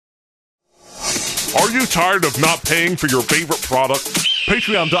Are you tired of not paying for your favorite product?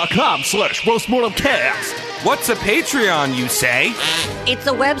 Patreon.com/RoastMortemCast. What's a Patreon, you say? It's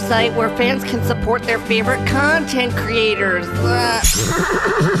a website where fans can support their favorite content creators.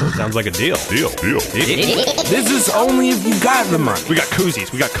 Sounds like a deal. Deal. This is only if you got the money. We got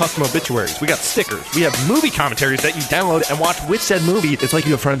koozies, we got custom obituaries, we got stickers, we have movie commentaries that you download and watch with said movie. It's like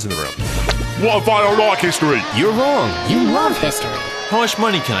you have friends in the room. What if I don't like history? You're wrong. You love history. How much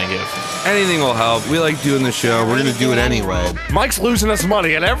money can I give? Anything will help. We like doing the show. We're gonna do it anyway. Mike's losing us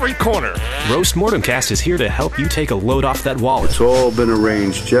money at every corner. Roast Mortem Cast is here to help you take a load off that wallet. It's all been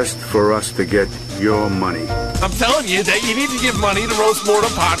arranged just for us to get your money. I'm telling you that you need to give money to Roast Mortem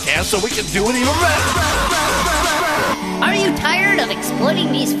Podcast so we can do it even better. Are you tired of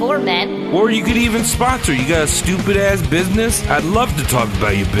exploiting these four men? Or you could even sponsor. You got a stupid ass business? I'd love to talk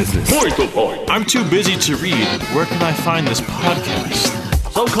about your business. Point to point. I'm too busy to read. Where can I find this podcast?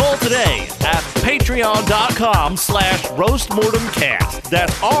 So call today at patreon.com/roastmortemcast.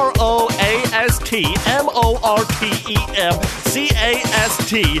 That's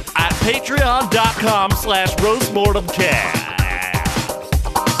ROASTMORTEMCAST at patreon.com/roastmortemcast.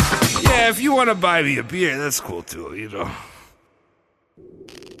 Yeah, if you want to buy me a beer, that's cool too, you know.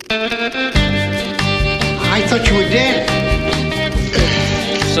 I thought you were dead.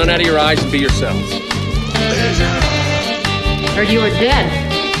 Sun out of your eyes and be yourselves. Heard you were dead.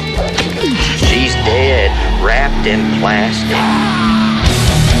 She's dead, wrapped in plastic.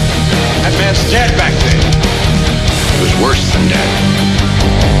 That man's dead back there. It was worse than dead.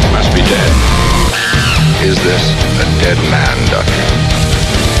 Must be dead. Is this a dead man, Doctor?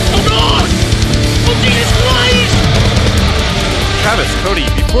 Travis, Cody,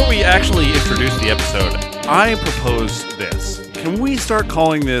 before we actually introduce the episode, I propose this. Can we start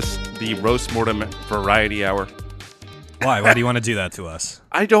calling this the Roast Mortem Variety Hour? Why? Why do you want to do that to us?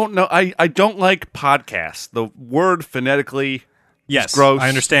 I don't know. I don't like podcasts. The word phonetically Yes, is gross. I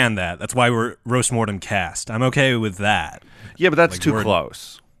understand that. That's why we're Roast Mortem Cast. I'm okay with that. Yeah, but that's Like too word-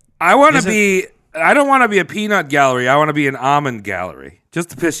 close. I don't want to be a peanut gallery. I want to be an almond gallery. Just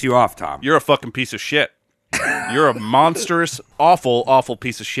to piss you off, Tom. You're a fucking piece of shit. You're a monstrous, awful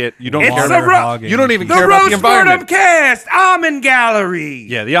piece of shit. You don't It's care. the You don't even The care about the Roast Mortem environment. Cast, Almond Gallery.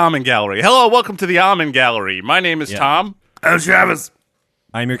 Yeah, the Almond Gallery. Hello, welcome to the Almond Gallery. My name is Tom. I'm Travis.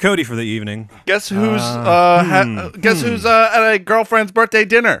 I'm your Cody for the evening. Guess who's at a girlfriend's birthday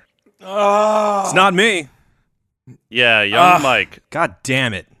dinner? It's not me. Yeah, young Mike. God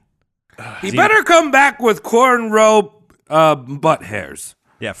damn it. He better come back with cornrow butt hairs.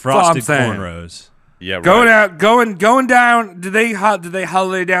 Yeah, That's all I'm frosted saying. cornrows. Yeah, right. Going down. Did they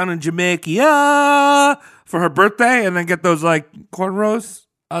holiday down in Jamaica for her birthday and then get those like cornrows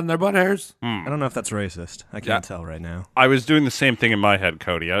on their butt hairs? I don't know if that's racist. I can't tell right now. I was doing the same thing in my head,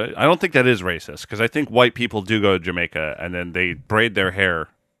 Cody. I don't think that is racist because I think white people do go to Jamaica and then they braid their hair.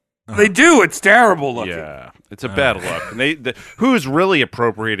 They do. It's terrible looking. Yeah, it's a bad look. And who's really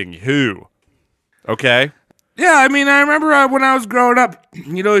appropriating who? Okay. Yeah, I mean, I remember when I was growing up,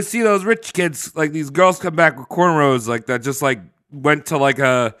 you see those rich kids, like these girls come back with cornrows like that, just like went to like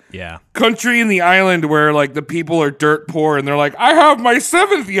a country in the island where like the people are dirt poor and they're like, I have my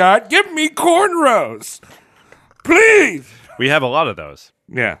 7th yacht, give me cornrows, please. We have a lot of those.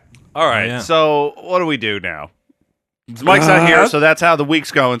 Yeah. All right, yeah. So what do we do now? Mike's not here, so that's how the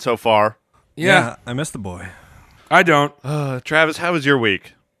week's going so far. Yeah. I miss the boy. I don't. Travis, how was your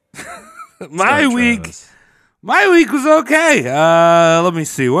week? My week was okay. Let me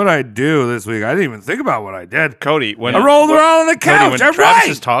see what I do this week. I didn't even think about what I did. Cody, when I rolled around on the couch. Cody, when Travis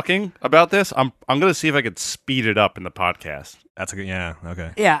is talking about this, I'm going to see if I could speed it up in the podcast. That's a good,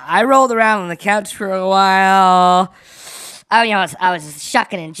 okay. Yeah, I rolled around on the couch for a while. I was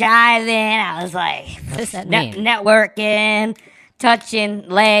shucking and jiving. I was like networking, touching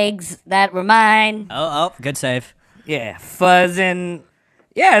legs that were mine. Oh, good save. Yeah, fuzzing.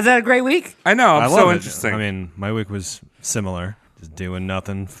 Yeah, is that a great week? I know. I I'm love so it. interesting. I mean, my week was similar. Just doing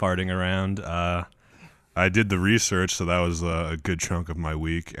nothing, farting around. I did the research, so that was a good chunk of my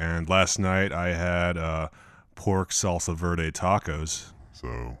week. And last night I had pork salsa verde tacos,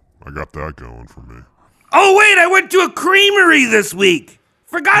 so I got that going for me. Oh, wait, I went to a creamery this week.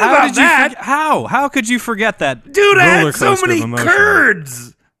 Forgot about that. How could you forget that? Dude, I roller had so coaster of many emotion?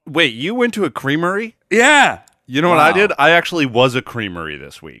 curds. Wait, you went to a creamery? Yeah. You know what I did? I actually was a creamery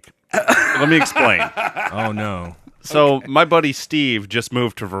this week. Let me explain. Oh, no. So my buddy Steve just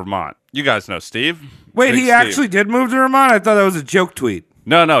moved to Vermont. You guys know Steve? Wait, Big he Steve. actually did move to Vermont? I thought that was a joke tweet.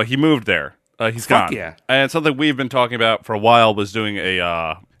 No, he moved there. He's Fuck gone. yeah. And something we've been talking about for a while was doing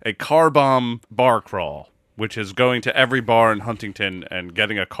a car bomb bar crawl which is going to every bar in Huntington and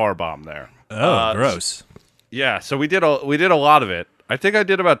getting a car bomb there. Oh, gross. Yeah, so we did a lot of it. I think I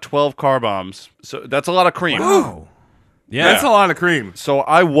did about 12 car bombs. So that's a lot of cream. Wow. Yeah. That's a lot of cream. So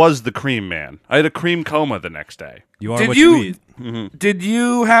I was the cream man. I had a cream coma the next day. You are what you eat. Did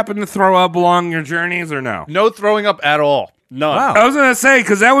you happen to throw up along your journeys or no? No throwing up at all. None. Wow. I was gonna say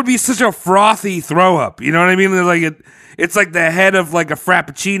because that would be such a frothy throw up. You know what I mean? Like it's like the head of like a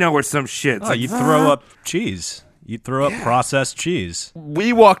frappuccino or some shit. It's Oh, like, you throw up cheese. You throw up processed cheese.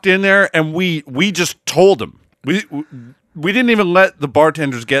 We walked in there and we just told them. We didn't even let the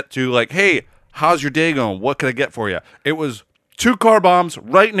bartenders get to like, hey, how's your day going? What can I get for you? It was 2 car bombs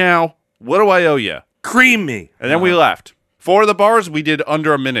right now. What do I owe you? cream me. And then we left. 4 of the bars we did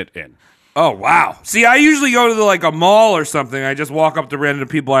under a minute in. Oh, wow. See, I usually go to like a mall or something. I just walk up to random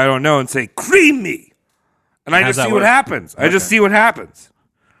people I don't know and say, cream me. And I How's just that see work? what happens. I just see what happens.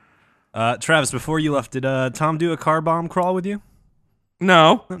 Travis, before you left, did Tom do a car bomb crawl with you?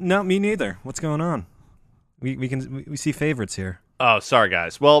 No. No, me neither. What's going on? We see favorites here. Oh, sorry,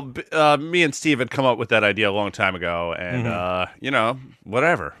 guys. Well, me and Steve had come up with that idea a long time ago, and,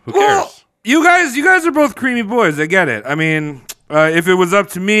 whatever. Who cares? Well, you guys are both creamy boys. I get it. I mean, if it was up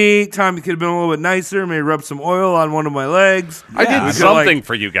to me, Tommy could have been a little bit nicer. Maybe rub some oil on one of my legs. I did something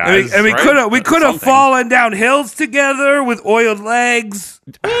for you guys. And we right? could have fallen down hills together with oiled legs.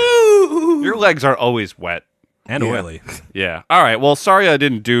 Your legs are always wet. And oily. Yeah. All right. Well, sorry I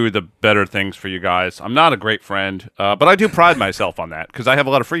didn't do the better things for you guys. I'm not a great friend, but I do pride myself on that because I have a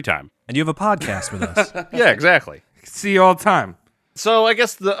lot of free time. And you have a podcast with us. Yeah, exactly. See you all the time. So I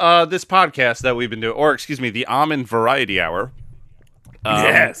guess this podcast that we've been doing, or excuse me, the Almond Variety Hour.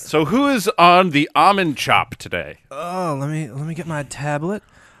 Yes. So who is on the almond chop today? Oh, let me get my tablet.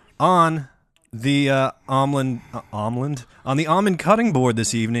 On the almond cutting board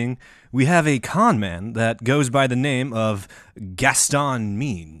this evening, we have a con man that goes by the name of Gaston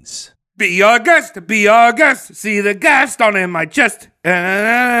Means. Be our guest, see the Gaston in my chest.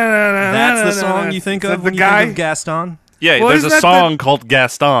 That's the song you think of when you think of Gaston? Yeah, Well, there's a isn't that song called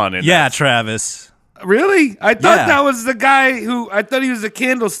Gaston. Yeah, Travis. Really? I thought Yeah. that was the guy I thought he was a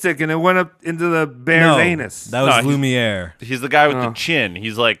candlestick and it went up into the bear's anus. That was Lumiere. He's the guy with the chin.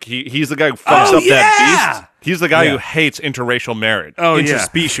 He's like he's the guy who fucks up that beast. He's the guy who hates interracial marriage. Oh, yeah.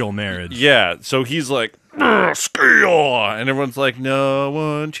 Interspecial marriage. Yeah, so he's like, scale, and everyone's like, no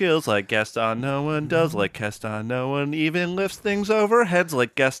one chills like Gaston, no one does like Gaston, no one even lifts things over heads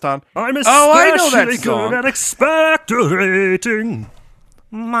like Gaston. I'm I know that especially song. good at expectorating.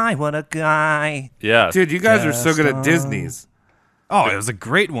 My, what a guy. Yeah. Dude, you guys are so good at Gaston. Disney's. Oh, it was a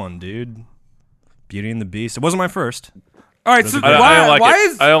great one, dude. Beauty and the Beast. It wasn't my first. All right, so I don't like why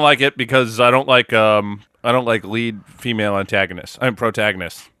it. is I don't like it because I don't like lead female antagonists. I'm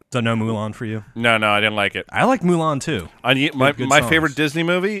protagonist. So no Mulan for you? No, I didn't like it. I like Mulan too. My songs. favorite Disney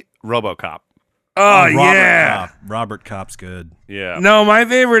movie, RoboCop. Oh, yeah. Robert Kopp's good. Yeah. No, my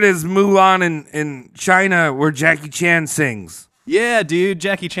favorite is Mulan in China where Jackie Chan sings. Yeah, dude.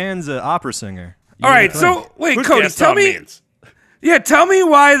 Jackie Chan's an opera singer. All right, so wait, Who's Cody, Gaston tell me. means? Yeah, tell me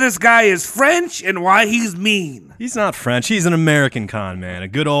why this guy is French and why he's mean. He's not French. He's an American con man. A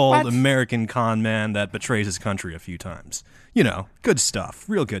good old American con man that betrays his country a few times. You know, good stuff.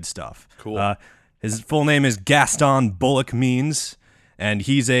 Real good stuff. Cool. His full name is Gaston Bullock Means, and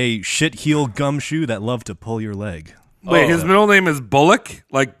he's a shit-heel gumshoe that loved to pull your leg. Wait, his middle name is Bullock?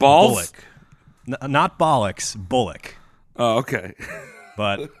 Like balls? Bullock. Not bollocks, Bullock. Oh, okay.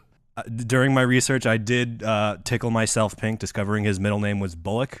 But during my research, I did tickle myself pink discovering his middle name was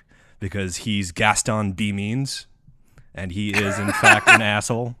Bullock because he's Gaston B. Means, and he is, in fact, an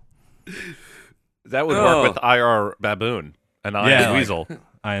asshole. That would work with IR Baboon and I am Weasel.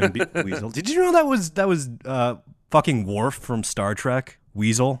 I am Weasel. Did you know that was fucking Worf from Star Trek?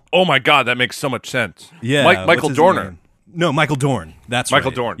 Weasel. Oh my god, that makes so much sense. Yeah, Michael what's his Dorner. name? No, Michael Dorn. That's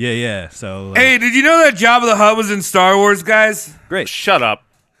Michael right. Dorn. Yeah. So Hey, did you know that Jabba the Hutt was in Star Wars, guys? great. Shut up.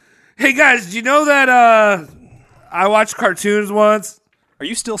 Hey, guys, did you know that I watched cartoons once? Are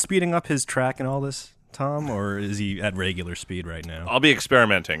you still speeding up his track and all this, Tom, or is he at regular speed right now? I'll be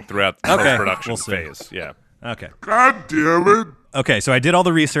experimenting throughout the Okay, post-production we'll see. phase. Yeah. Okay. God damn it. Okay, so I did all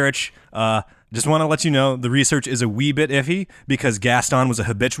the research. Just want to let you know the research is a wee bit iffy because Gaston was a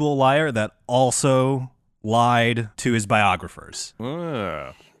habitual liar that also lied to his biographers.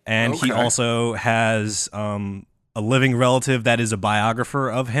 And he also has a living relative that is a biographer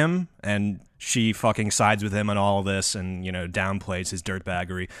of him, and she fucking sides with him on all of this and, downplays his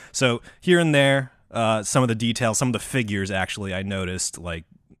dirtbaggery. So here and there, some of the details, some of the figures actually I noticed, like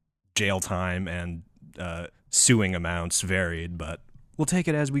jail time and suing amounts varied, but we'll take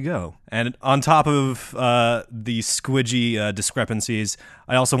it as we go. And on top of the squidgy discrepancies,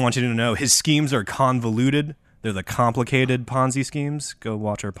 I also want you to know his schemes are convoluted. They're the complicated Ponzi schemes. Go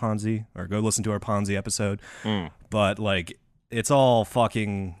watch our Ponzi, or go listen to our Ponzi episode. But, like, it's all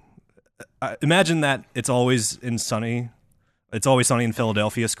fucking... imagine that It's Always Sunny in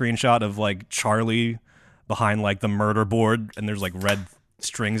Philadelphia screenshot of, like, Charlie behind, like, the murder board, and there's, like, red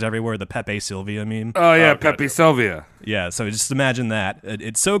strings everywhere, the Pepe Sylvia meme. Oh, yeah, Pepe Sylvia. Yeah, so just imagine that.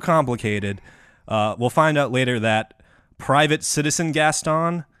 It's so complicated. We'll find out later that private citizen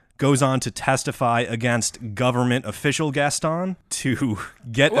Gaston goes on to testify against government official Gaston to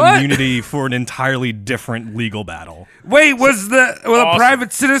get immunity for an entirely different legal battle. Wait, was the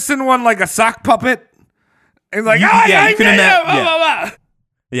private citizen one like a sock puppet? And like,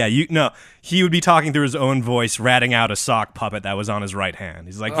 he would be talking through his own voice, ratting out a sock puppet that was on his right hand.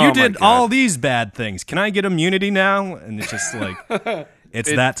 He's like, you did all these bad things. Can I get immunity now? And it's just like, it's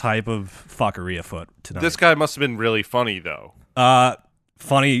that type of fuckery afoot tonight. This guy must have been really funny, though.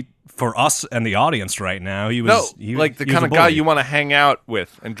 Funny for us and the audience right now. He was the kind of guy you want to hang out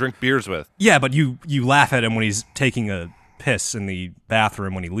with and drink beers with. Yeah, but you laugh at him when he's taking a piss in the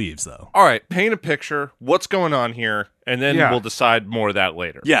bathroom when he leaves, though. All right, paint a picture. What's going on here? And then we'll decide more of that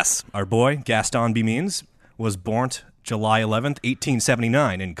later. Yes. Our boy, Gaston Bemeans, was born July 11th,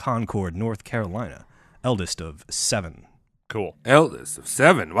 1879 in Concord, North Carolina. Eldest of 7. Cool. Eldest of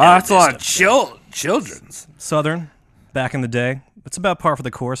 7. Wow, that's a lot of children's. Southern, back in the day. It's about par for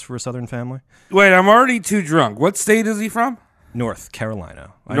the course for a Southern family. Wait, I'm already too drunk. What state is he from? North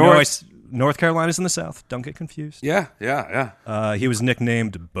Carolina. North Carolina's in the South. Don't get confused. Yeah. He was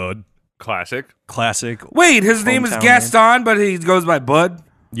nicknamed Bud. Classic. Wait, his name is Gaston, but he goes by Bud?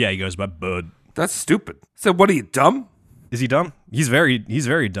 Yeah, he goes by Bud. That's stupid. So what, are you dumb? Is he dumb? He's very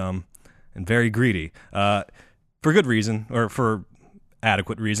dumb and very greedy. For good reason, or for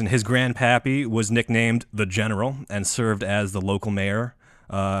adequate reason. His grandpappy was nicknamed the General and served as the local mayor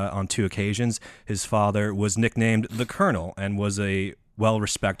on 2 occasions. His father was nicknamed the Colonel and was a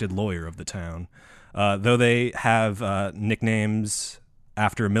well-respected lawyer of the town. Though they have nicknames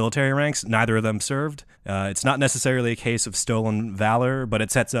after military ranks, neither of them served. It's not necessarily a case of stolen valor, but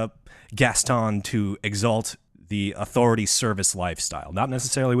it sets up Gaston to exalt the authority service lifestyle. Not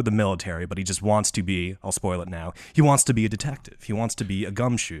necessarily with the military, but he just wants to be, I'll spoil it now, he wants to be a detective. He wants to be a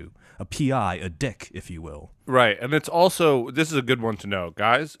gumshoe, a PI, a dick, if you will. Right, and it's also, this is a good one to know.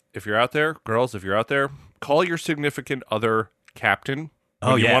 Guys, if you're out there, girls, if you're out there, call your significant other captain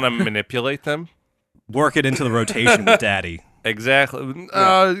when you want to manipulate them. Work it into the rotation with daddy. Exactly.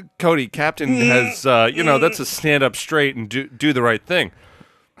 Cody, captain has, that's a stand up straight and do the right thing.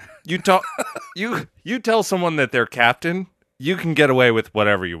 You tell someone that they're captain, you can get away with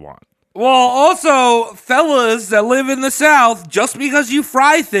whatever you want. Well, also, fellas that live in the South, just because you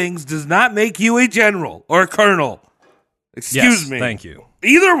fry things does not make you a general or a colonel. Excuse me. Thank you.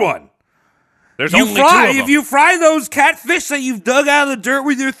 Either one. There's only 2 of them. If you fry those catfish that you've dug out of the dirt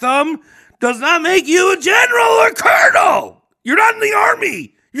with your thumb, does not make you a general or colonel. You're not in the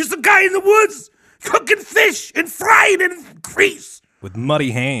army. You're just a guy in the woods cooking fish and frying it in grease. With muddy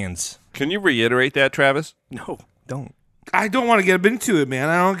hands. Can you reiterate that, Travis? No, don't. I don't want to get into it, man.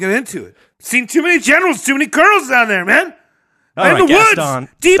 I don't get into it. Seen too many generals, too many colonels down there, man. All in the woods,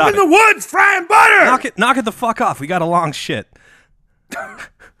 deep in the woods, frying butter. Knock it the fuck off. We got a long shit.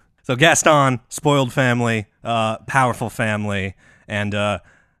 So Gaston, spoiled family, powerful family, and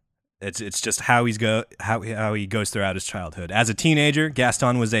it's just how he goes throughout his childhood. As a teenager,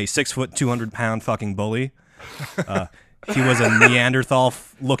 Gaston was a 6 foot, 200-pound fucking bully. He was a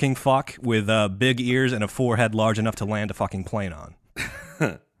Neanderthal-looking fuck with big ears and a forehead large enough to land a fucking plane on.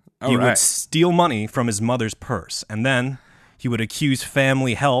 He would steal money from his mother's purse, and then he would accuse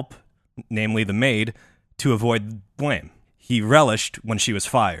family help, namely the maid, to avoid blame. He relished when she was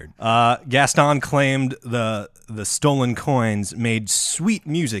fired. Gaston claimed the stolen coins made sweet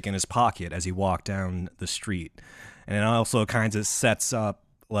music in his pocket as he walked down the street. And it also kind of sets up,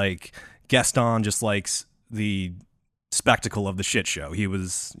 like, Gaston just likes the spectacle of the shit show. He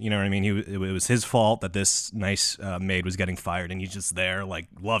was, you know what I mean? It was his fault that this nice maid was getting fired, and he's just there, like,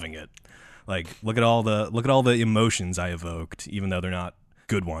 loving it. Like, look at all the emotions I evoked, even though they're not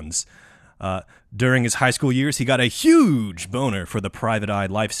good ones. During his high school years, he got a huge boner for the private-eye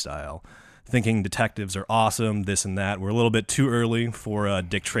lifestyle, thinking detectives are awesome, this and that. We're a little bit too early for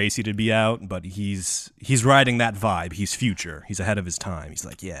Dick Tracy to be out, but he's riding that vibe. He's future. He's ahead of his time. He's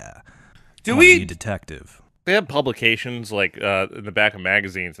like, yeah, be a detective. They had publications like in the back of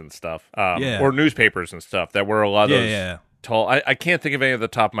magazines and stuff, or newspapers and stuff that were a lot of those tall. I can't think of any of the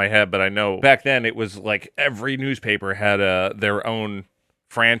top of my head, but I know back then it was like every newspaper had their own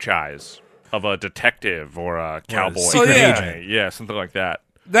franchise of a detective or a cowboy. secret agent. Yeah, something like that.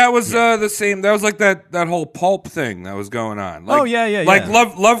 That was the same. That was like that whole pulp thing that was going on. Like, yeah. Like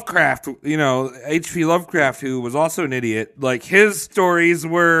Lovecraft, H.P. Lovecraft, who was also an idiot. Like his stories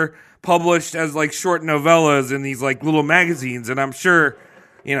were published as like short novellas in these like little magazines, and I'm sure,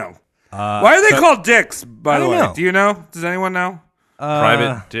 why are they called dicks? By the way, know. do you know? Does anyone know?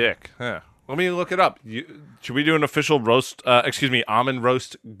 Private Dick. Huh. Let me look it up. Should we do an official almond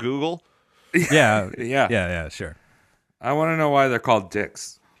roast Google? Yeah, sure. I want to know why they're called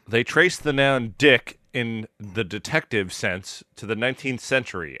dicks. They trace the noun dick in the detective sense to the 19th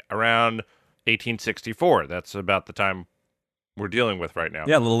century, around 1864. That's about the time we're dealing with right now.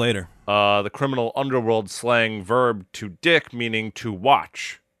 Yeah, a little later. The criminal underworld slang verb to dick, meaning to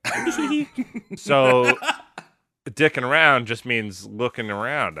watch. So, dicking around just means looking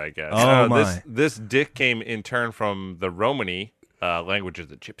around, I guess. Oh, my. This dick came in turn from the Romani, language of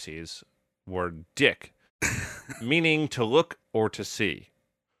the Gypsies, word dick, meaning to look or to see.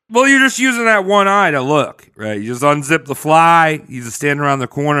 Well, you're just using that one eye to look, right? You just unzip the fly. You just stand around the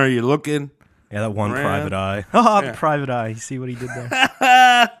corner. You're looking. Yeah, that one Around. private eye. Oh, the private eye. You see what he did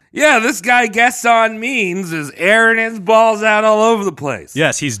there? Yeah, this guy Gaston Means is airing his balls out all over the place.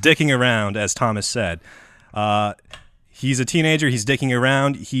 Yes, he's dicking around, as Thomas said. He's a teenager. He's dicking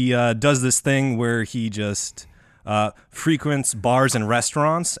around. He does this thing where he just frequents bars and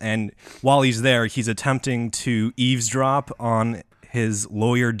restaurants, and while he's there, he's attempting to eavesdrop on his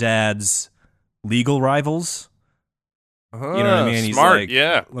lawyer dad's legal rivals. You know what I mean? He's Smart, like,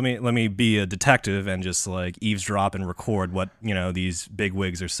 yeah. Let me be a detective and just like eavesdrop and record what these big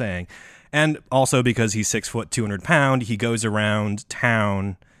wigs are saying. And also because he's 6 foot 200 pound, he goes around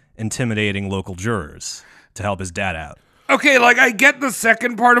town intimidating local jurors to help his dad out. Okay, like I get the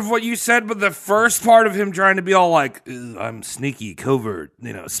second part of what you said, but the first part of him trying to be all like, I'm sneaky, covert,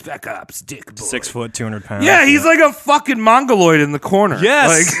 spec ops, dick boy. 6 foot 200 pounds. Yeah, he's like a fucking mongoloid in the corner. Yes,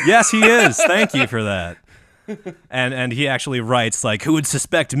 Like, yes, he is. Thank you for that. And he actually writes like, who would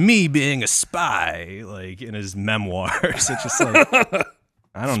suspect me being a spy? Like in his memoirs. It's just like,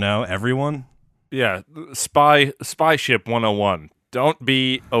 I don't know, everyone. Yeah, spyship 101. Don't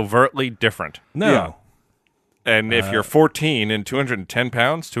be overtly different. No. Yeah. And if you're 14 and 210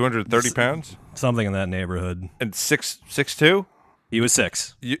 pounds, 230 pounds, Something in that neighborhood. and 6'2", He was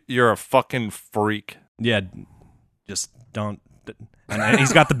 6. you're a fucking freak. Yeah, just don't. And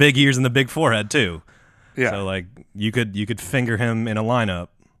he's got the big ears and the big forehead too. yeah. So like you could finger him in a lineup.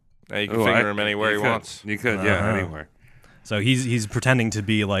 Now you can finger him anywhere he wants. You could, anywhere. So he's pretending to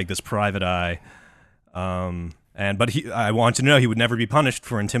be like this private eye. But I want you to know he would never be punished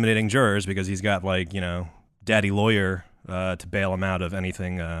for intimidating jurors because he's got daddy lawyer to bail him out of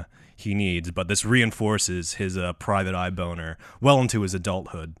anything he needs. But this reinforces his private eye boner well into his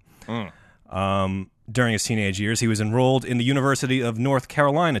adulthood. During his teenage years, he was enrolled in the University of North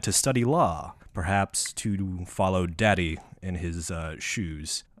Carolina to study law, perhaps to follow daddy in his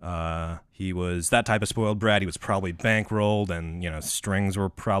shoes. He was that type of spoiled brat. He was probably bankrolled and, strings were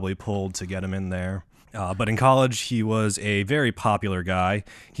probably pulled to get him in there. But in college, he was a very popular guy.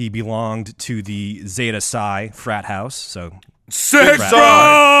 He belonged to the Zeta Psi frat house. So Zeta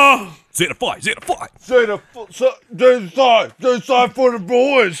Phi! Zeta Phi! Zeta Phi! Zeta Psi for the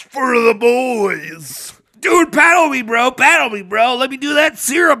boys. Dude, paddle me, bro. Let me do that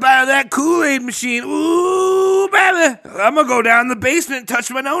syrup out of that Kool-Aid machine. Ooh, baby. I'm going to go down in the basement and touch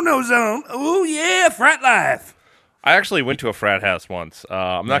my no-no zone. Ooh, yeah, frat life. I actually went to a frat house once.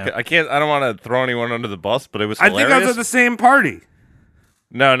 I don't want to throw anyone under the bus, but it was hilarious. I think I was at the same party.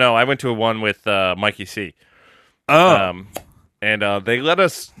 No, I went to one with Mikey C. Oh. And they let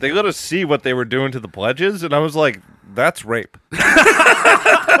us see what they were doing to the pledges, and I was like, that's rape. Good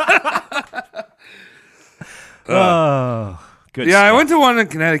Yeah, I stuff. went to one in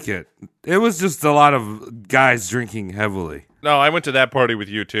Connecticut. It was just a lot of guys drinking heavily. No, I went to that party with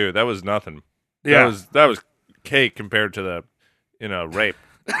you too. That was nothing. Yeah. That was cake compared to the, rape.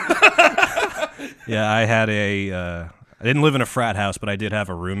 Yeah, I had I didn't live in a frat house, but I did have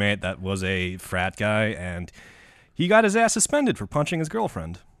a roommate that was a frat guy, and he got his ass suspended for punching his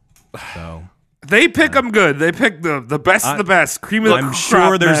girlfriend. So They pick them good. They pick the best of the best. Cream of the I'm crop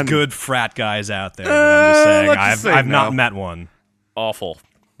sure there's men. good frat guys out there, but I'm just saying let's just say I've no. not met one. Awful.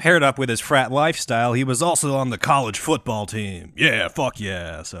 Paired up with his frat lifestyle, he was also on the college football team. Yeah, fuck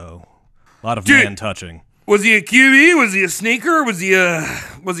yeah. So a lot of Dude. man touching. Was he a QB? Was he a sneaker? Was he a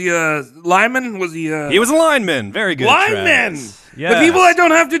lineman? Was he a He was a lineman. Very good. lineman? Travis. The Yes. people that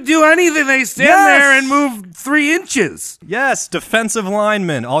don't have to do anything, they stand there and move 3 inches. Yes, defensive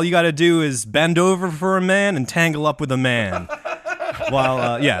lineman. All you got to do is bend over for a man and tangle up with a man.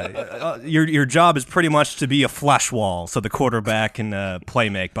 your job is pretty much to be a flesh wall, so the quarterback can play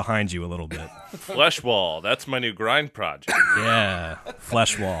make behind you a little bit. Flesh wall. That's my new grind project. Yeah,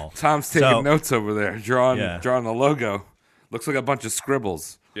 flesh wall. Tom's taking notes over there, drawing the logo. Looks like a bunch of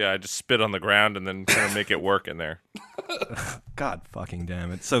scribbles. Yeah, I just spit on the ground and then kind of make it work in there. God fucking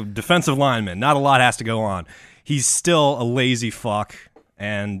damn it. So defensive lineman, not a lot has to go on. He's still a lazy fuck,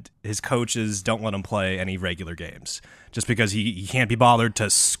 and his coaches don't let him play any regular games just because he can't be bothered to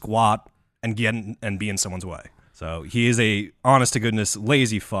squat and get and be in someone's way. So he is a honest to goodness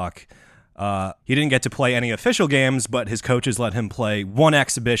lazy fuck. He didn't get to play any official games, but his coaches let him play one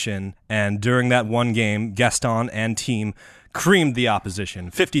exhibition, and during that one game, Gaston and team creamed the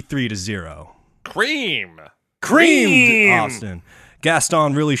opposition 53-0. Creamed Austin.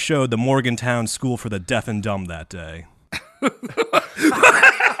 Gaston really showed the Morgantown School for the Deaf and Dumb that day.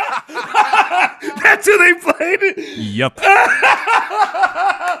 That's who they played? Yep.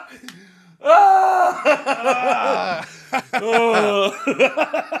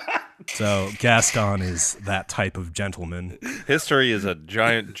 So Gaston is that type of gentleman. History is a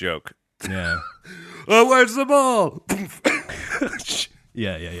giant joke. Yeah. Oh, where's the ball?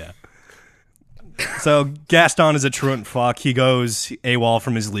 Yeah. So Gaston is a truant fuck. He goes AWOL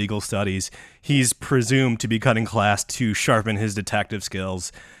from his legal studies. He's presumed to be cutting class to sharpen his detective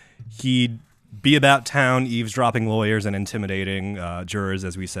skills. He'd be about town, eavesdropping lawyers and intimidating jurors,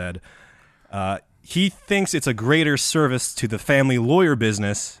 as we said. He thinks it's a greater service to the family lawyer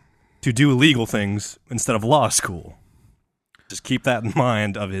business to do illegal things instead of law school. Just keep that in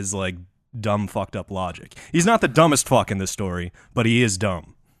mind of his, dumb, fucked up logic. He's not the dumbest fuck in this story, but he is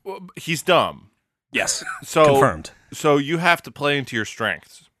dumb. Well, he's dumb. Yes. So confirmed. So you have to play into your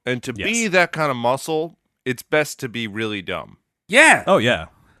strengths. And to be that kind of muscle, it's best to be really dumb. Yeah. Oh, yeah.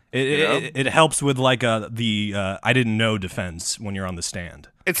 It helps with the I didn't know defense when you're on the stand.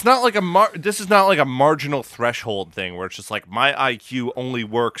 It's not like this is not like a marginal threshold thing where it's just like my IQ only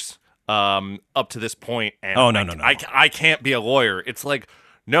works up to this point. And no. I can't be a lawyer. It's like,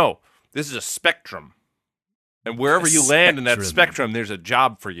 no, this is a spectrum. And wherever you land in that spectrum, there's a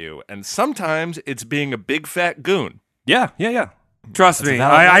job for you. And sometimes it's being a big fat goon. Yeah. Trust me,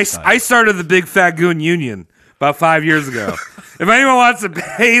 I started the Big Fat Goon Union about 5 years ago. If anyone wants to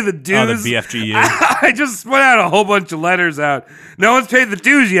pay the dues, the BFGU. I just put out a whole bunch of letters out. No one's paid the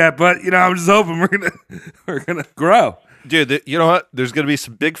dues yet, but I'm just hoping we're gonna grow. Dude, you know what? There's gonna be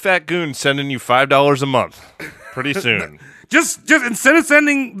some big fat goons sending you $5 a month pretty soon. Just instead of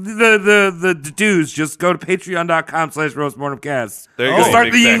sending the dues, just go to patreon.com/roastmortemcast. There you We'll go.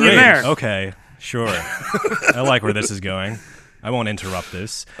 start the union there. Okay, sure. I like where this is going. I won't interrupt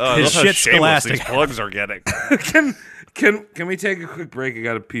this. His shit scholastic. These plugs are getting. Can we take a quick break? I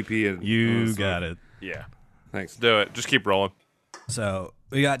got a pee and you got it. Yeah, thanks. Do it. Just keep rolling. So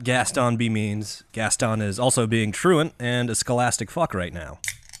we got Gaston B. Means. Gaston is also being truant and a scholastic fuck right now.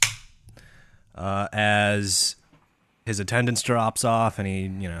 As his attendance drops off and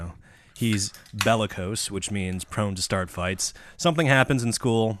he's bellicose, which means prone to start fights. Something happens in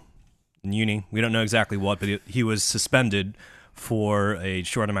school, in uni. We don't know exactly what, but he was suspended for a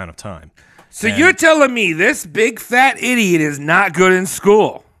short amount of time. So you're telling me this big fat idiot is not good in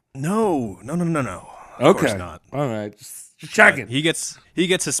school? No. Of course not. All right, just checking. He gets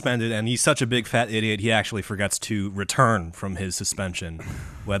suspended, and he's such a big fat idiot, he actually forgets to return from his suspension,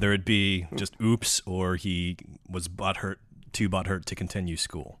 whether it be just oops or he was too butthurt to continue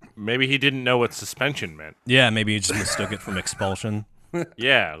school. Maybe he didn't know what suspension meant. Yeah, maybe he just mistook it from expulsion.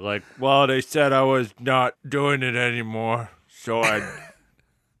 Yeah, they said I was not doing it anymore, so I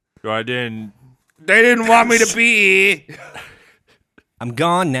didn't. They didn't want me to be. I'm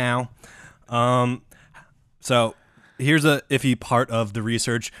gone now. So here's a iffy part of the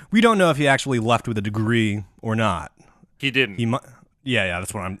research. We don't know if he actually left with a degree or not. He didn't. Yeah.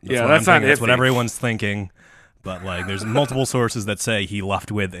 That's what I'm. That's thinking. That's what everyone's thinking. But there's multiple sources that say he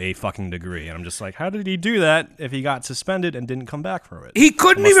left with a fucking degree, and I'm just like, how did he do that if he got suspended and didn't come back from it? He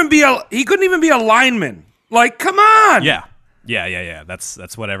couldn't even be a lineman. Come on. Yeah.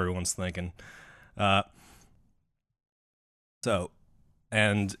 That's what everyone's thinking.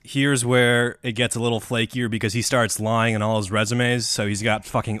 And here's where it gets a little flakier because he starts lying in all his resumes. So he's got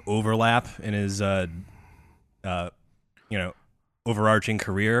fucking overlap in his, overarching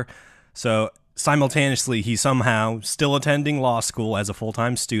career. So simultaneously, he's somehow still attending law school as a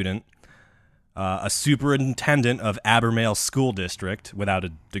full-time student, a superintendent of Abermale School District without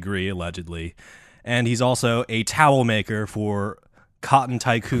a degree, allegedly. And he's also a towel maker for cotton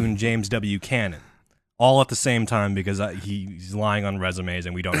tycoon James W. Cannon. All at the same time because he's lying on resumes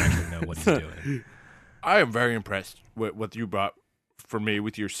and we don't actually know what he's doing. I am very impressed with what you brought for me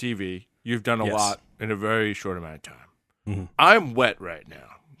with your CV. You've done a Yes. lot in a very short amount of time. Mhm. I'm wet right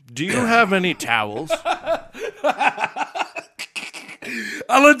now. Do you have any towels?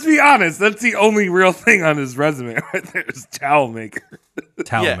 Let's be honest. That's the only real thing on his resume right there is towel maker.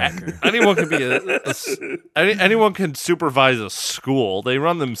 Towel maker. Anyone can be anyone can supervise a school. They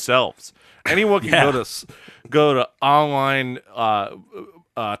run themselves. Anyone can go to online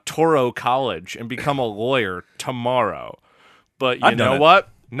Toro College and become a lawyer tomorrow. But you I've done know it. what?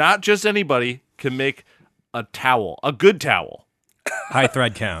 Not just anybody can make a towel, a good towel. High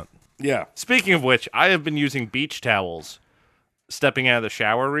thread count. Yeah. Speaking of which, I have been using beach towels stepping out of the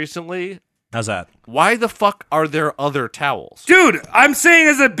shower recently. How's that? Why the fuck are there other towels? Dude, I'm saying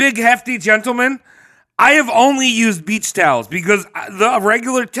as a big, hefty gentleman, I have only used beach towels because the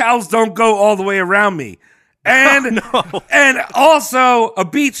regular towels don't go all the way around me. And and also, a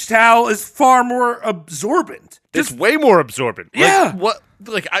beach towel is far more absorbent. It's way more absorbent. Yeah. Like, what?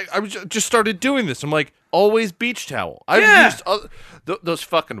 Like I was just started doing this. I'm like, always beach towel. I've used those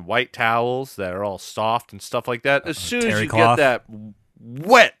fucking white towels that are all soft and stuff like that. As soon as terry you cloth. get that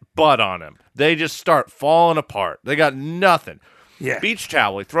wet butt on them, they just start falling apart. They got nothing. Yeah. Beach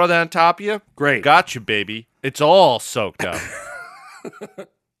towel. We throw that on top of you. Great. Got you, baby. It's all soaked up.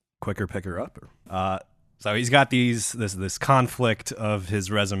 Quicker picker upper. So he's got this conflict of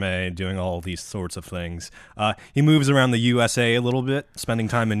his resume, doing all these sorts of things. He moves around the USA a little bit, spending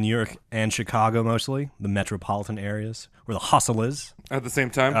time in New York and Chicago mostly, the metropolitan areas where the hustle is. At the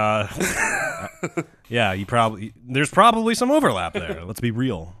same time? Yeah, there's probably some overlap there. Let's be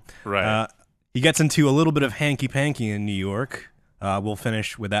real. Right. He gets into a little bit of hanky-panky in New York. We'll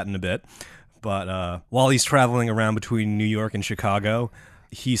finish with that in a bit. But while he's traveling around between New York and Chicago,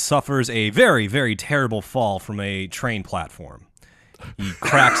 he suffers a very, very terrible fall from a train platform. He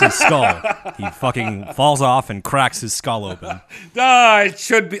cracks his skull. He fucking falls off and cracks his skull open. I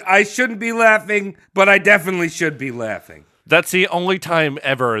shouldn't be laughing, but I definitely should be laughing. That's the only time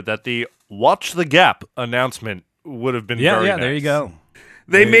ever that the Watch the Gap announcement would have been very nice. There you go.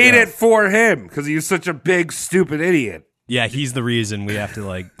 They made it for him because he was such a big, stupid idiot. Yeah, he's the reason we have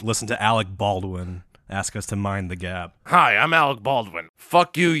to listen to Alec Baldwin ask us to mind the gap. Hi, I'm Alec Baldwin.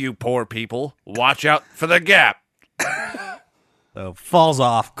 Fuck you, you poor people. Watch out for the gap. So falls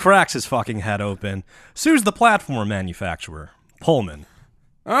off, cracks his fucking head open, sues the platform manufacturer, Pullman.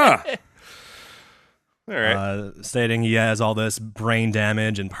 All right. Stating he has all this brain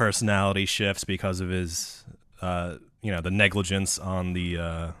damage and personality shifts because of his, the negligence on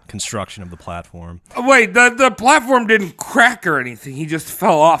the construction of the platform. Wait, the platform didn't crack or anything. He just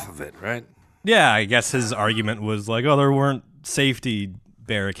fell off of it, right? Yeah, I guess his argument was like, oh, there weren't safety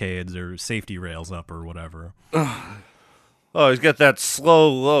barricades or safety rails up or whatever. Oh, he's got that slow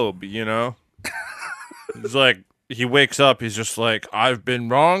lobe, you know? He's like, he wakes up, he's just like, I've been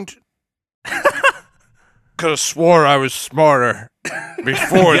wronged. Could have swore I was smarter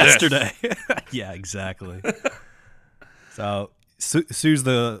before yesterday. Yeah, exactly. So, sues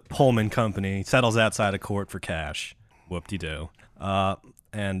the Pullman company, settles outside of court for cash. Whoop-de-doo.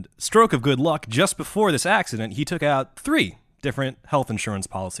 And stroke of good luck, just before this accident, he took out 3 different health insurance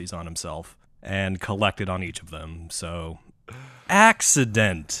policies on himself and collected on each of them. So,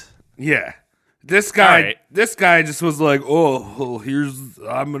 accident. Yeah. This guy just was like,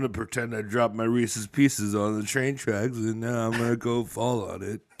 I'm going to pretend I dropped my Reese's Pieces on the train tracks and now I'm going to go fall on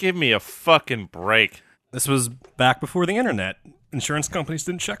it. Give me a fucking break. This was back before the internet. Insurance companies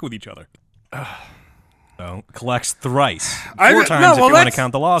didn't check with each other. So, collects thrice. 4 times if you want to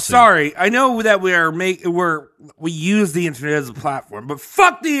count the lawsuit. Sorry, I know that we use the internet as a platform, but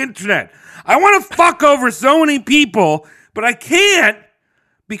fuck the internet. I want to fuck over so many people, but I can't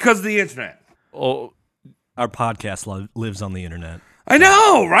because of the internet. Oh, our podcast lives on the internet. I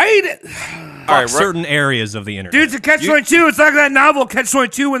know, right? All right, certain areas of the internet. Dude, it's a Catch-22. It's like that novel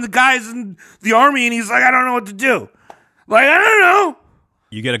Catch-22 when the guy's in the army and he's like, I don't know what to do. Like, I don't know.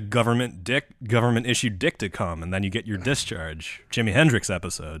 You get a government-issued dictacom, and then you get your discharge. Jimi Hendrix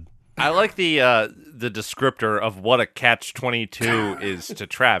episode. I like the descriptor of what a Catch-22 is to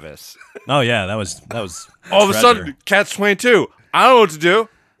Travis. Oh yeah, that was. All of a sudden, Catch-22. I don't know what to do.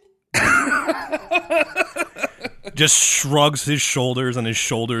 Just shrugs his shoulders, and his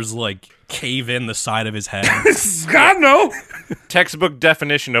shoulders cave in the side of his head. God no. Textbook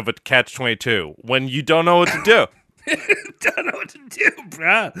definition of a Catch-22: when you don't know what to do. Don't know what to do,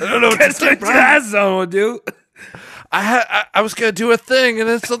 bro. I don't know what to do, bro. I don't know what to do. I was gonna do a thing, and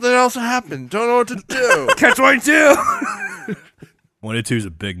then something else happened. Don't know what to do. Catch-22. 22 is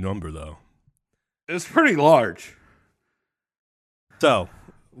a big number, though. It's pretty large. So,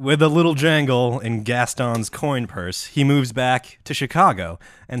 with a little jangle in Gaston's coin purse, he moves back to Chicago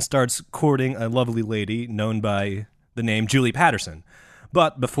and starts courting a lovely lady known by the name Julie Patterson.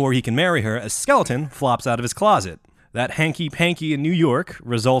 But before he can marry her, a skeleton flops out of his closet. That hanky-panky in New York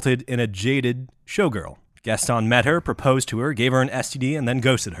resulted in a jaded showgirl. Gaston met her, proposed to her, gave her an STD, and then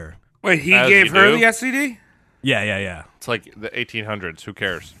ghosted her. Wait, he gave her the STD? Yeah. It's like the 1800s. Who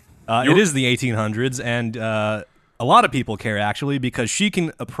cares? It is the 1800s, and a lot of people care, actually, because she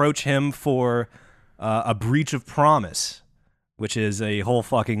can approach him for a breach of promise, which is a whole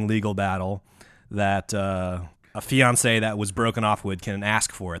fucking legal battle that a fiancé that was broken off with can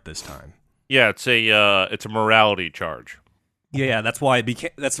ask for at this time. Yeah, it's a morality charge. Yeah, that's why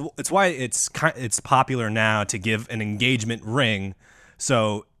it's why it's popular now to give an engagement ring,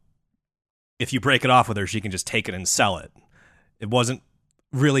 so if you break it off with her, she can just take it and sell it. It wasn't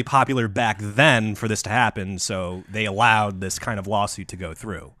really popular back then for this to happen, so they allowed this kind of lawsuit to go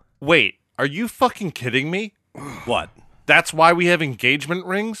through. Wait, are you fucking kidding me? What? That's why we have engagement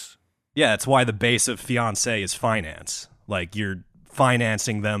rings? Yeah, that's why the base of fiancé is finance. Like, you're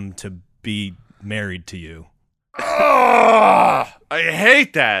financing them to be married to you. Oh, I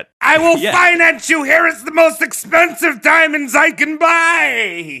hate that. I will finance you. Here is the most expensive diamonds I can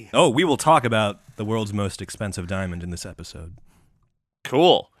buy. Oh, we will talk about the world's most expensive diamond in this episode.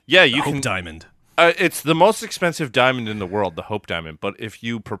 Cool. Yeah, the Hope Diamond. It's the most expensive diamond in the world, the Hope Diamond. But if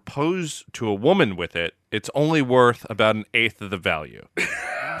you propose to a woman with it, it's only worth about an eighth of the value.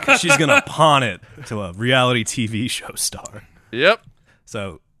 She's going to pawn it to a reality TV show star. Yep.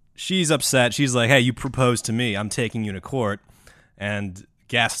 So she's upset. She's like, hey, you proposed to me. I'm taking you to court. And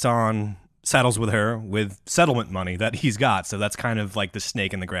Gaston settles with her with settlement money that he's got. So that's kind of like the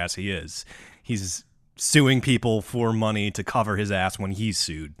snake in the grass he is. He's suing people for money to cover his ass when he's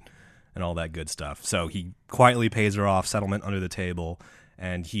sued and all that good stuff. So he quietly pays her off, settlement under the table,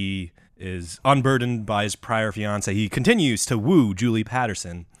 and he is unburdened by his prior fiancée. He continues to woo Julie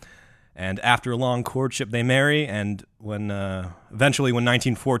Patterson. And after a long courtship, they marry, and when eventually when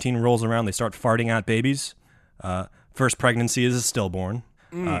 1914 rolls around, they start farting out babies. First pregnancy is a stillborn.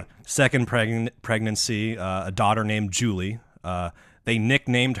 Second pregnancy, a daughter named Julie. They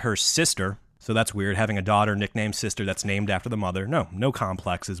nicknamed her sister, so that's weird, having a daughter nicknamed sister that's named after the mother. No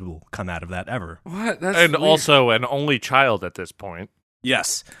complexes will come out of that ever. What? That's and weird. Also an only child at this point.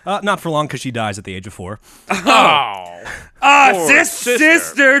 Yes. Not for long, because she dies at the age of 4.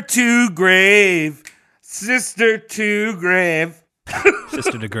 Sister to grave. Sister to grave.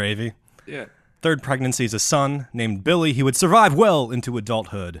 Sister to gravy. Yeah. Third pregnancy is a son named Billy. He would survive well into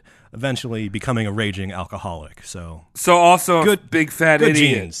adulthood, eventually becoming a raging alcoholic. So also a big fat good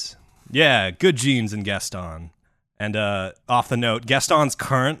idiot. Genes. Yeah, good genes in Gaston. And off the note, Gaston's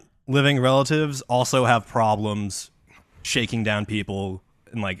current living relatives also have problems shaking down people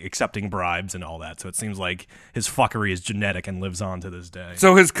and like accepting bribes and all that. So it seems like his fuckery is genetic and lives on to this day.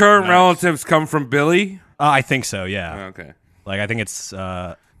 So his current relatives come from Billy? I think so, yeah. Oh, okay. Like, I think it's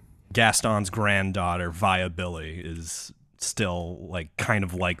Gaston's granddaughter via Billy is still like kind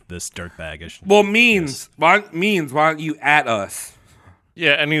of like this dirtbagish. Well, why don't you at us?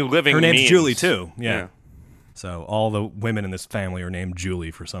 Yeah, any living Her name's means. Julie too. Yeah. So all the women in this family are named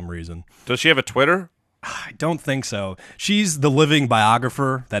Julie for some reason. Does she have a Twitter? I don't think so. She's the living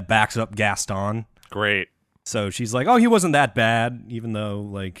biographer that backs up Gaston. Great. So she's like, oh, he wasn't that bad, even though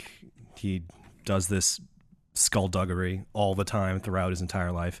like he does this skullduggery all the time throughout his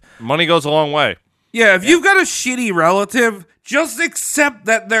entire life. Money goes a long way. Yeah, if you've got a shitty relative, just accept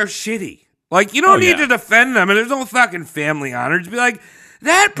that they're shitty. Like, you don't need to defend them, and there's no fucking family honor. Just be like,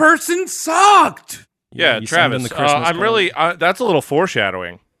 that person sucked. Yeah, Travis, I'm really, that's a little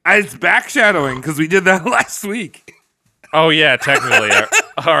foreshadowing. It's backshadowing, because we did that last week. Oh, yeah, technically.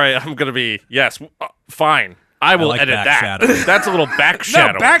 All right, I'm going to be, yes, fine. I will edit that. That's a little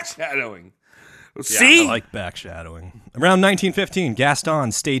backshadowing. No, backshadowing. See? I like backshadowing. Around 1915,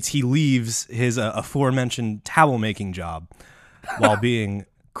 Gaston states he leaves his aforementioned towel-making job while being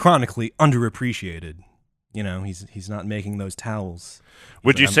chronically underappreciated. You know, he's not making those towels.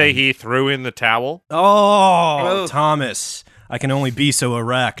 Would you say he threw in the towel? Oh, Thomas. I can only be so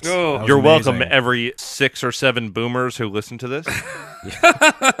erect. Oh. You're welcome, every 6 or 7 boomers who listen to this.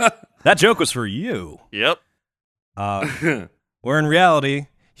 That joke was for you. Yep. Where in reality,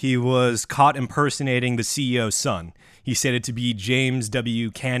 he was caught impersonating the CEO's son. He said it to be James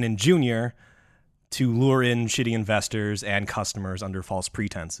W. Cannon Jr. to lure in shitty investors and customers under false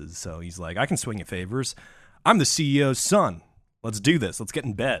pretenses. So he's like, I can swing you favors. I'm the CEO's son. Let's do this. Let's get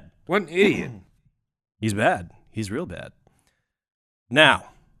in bed. What an idiot. He's bad. He's real bad.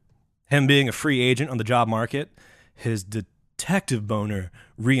 Now, him being a free agent on the job market, his detective boner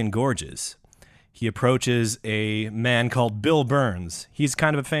re-engorges. He approaches a man called Bill Burns. He's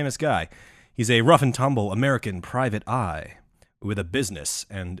kind of a famous guy. He's a rough-and-tumble American private eye with a business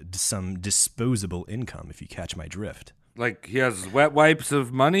and some disposable income, if you catch my drift. Like he has wet wipes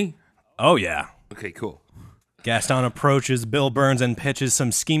of money? Oh, yeah. Okay, cool. Gaston approaches Bill Burns and pitches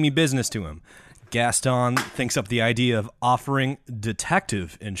some schemy business to him. Gaston thinks up the idea of offering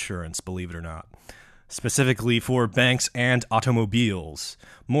detective insurance, believe it or not, specifically for banks and automobiles.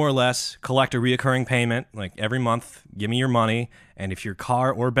 More or less, collect a reoccurring payment, like every month, give me your money, and if your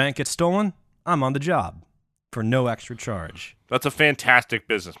car or bank gets stolen, I'm on the job for no extra charge. That's a fantastic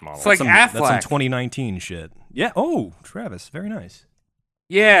business model. It's like Affleck. That's some 2019 shit. Yeah. Oh, Travis, very nice.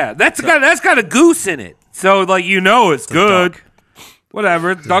 Yeah, that's got a goose in it. So, like, it's good. Duck.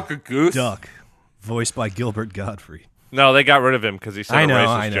 Whatever, duck or goose. Duck, voiced by Gilbert Godfrey. No, they got rid of him because he said a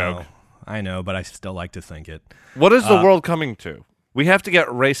racist joke. I know, but I still like to think it. What is the world coming to? We have to get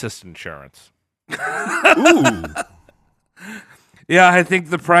racist insurance. Ooh. Yeah, I think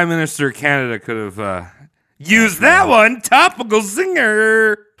the Prime Minister of Canada could have used that one. Topical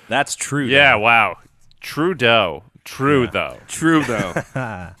zinger. That's true. Yeah, wow. Trudeau. True, though.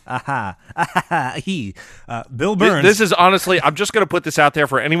 Bill Burns. This is honestly, I'm just going to put this out there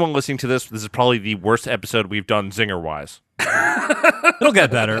for anyone listening to this. This is probably the worst episode we've done zinger-wise. It'll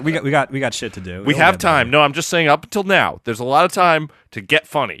get better. We got shit to do. We have time. No, I'm just saying up until now, there's a lot of time to get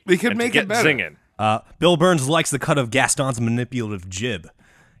funny. We can make it better. Zinging. Bill Burns likes the cut of Gaston's manipulative jib.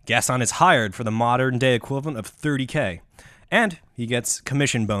 Gaston is hired for the modern-day equivalent of $30K. And he gets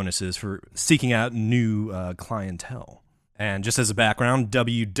commission bonuses for seeking out new clientele. And just as a background,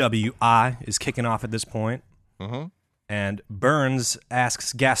 WWI is kicking off at this point. Mm-hmm. And Burns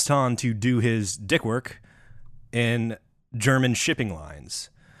asks Gaston to do his dick work in German shipping lines.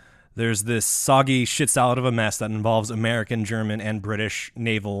 There's this soggy shit salad of a mess that involves American, German, and British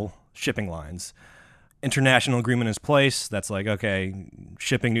naval shipping lines. International agreement is placed. That's like, okay,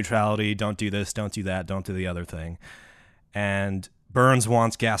 shipping neutrality, don't do this, don't do that, don't do the other thing. And Burns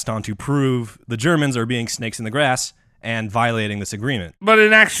wants Gaston to prove the Germans are being snakes in the grass and violating this agreement. But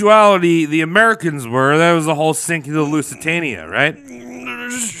in actuality, the Americans were. That was the whole sinking of the Lusitania, right?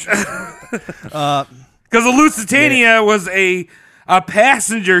 Because the Lusitania was a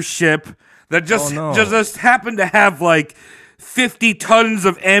passenger ship that just happened to have like 50 tons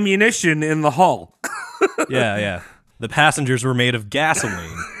of ammunition in the hull. Yeah. The passengers were made of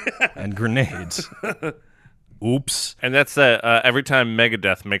gasoline and grenades. Oops. And that's every time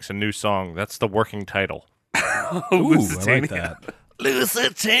Megadeth makes a new song, that's the working title. Ooh, I like that.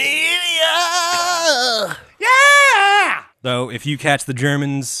 Lusitania! Yeah! Though, if you catch the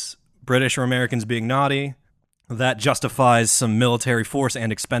Germans, British, or Americans being naughty, that justifies some military force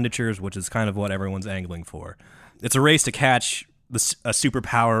and expenditures, which is kind of what everyone's angling for. It's a race to catch a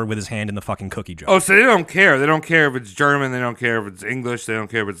superpower with his hand in the fucking cookie jar. Oh, so they don't care. They don't care if it's German. They don't care if it's English. They don't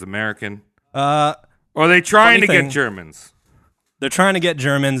care if it's American. Or are they trying to get Germans? They're trying to get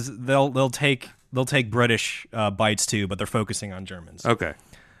Germans. They'll take British bites too, but they're focusing on Germans. Okay.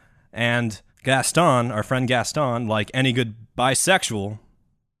 And Gaston, our friend Gaston, like any good bisexual,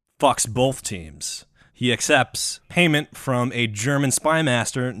 fucks both teams. He accepts payment from a German spy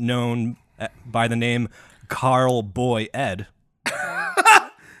master known by the name Carl Boy Ed.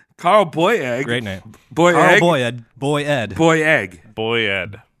 Carl Boy Egg. Great name. Boy Carl Egg. Boy Ed. Boy Ed. Boy Egg. Boy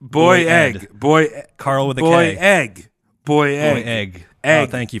Ed. Boy Egg. Boy. Carl with a Boy K. Egg. Boy Egg. Boy Egg. Egg.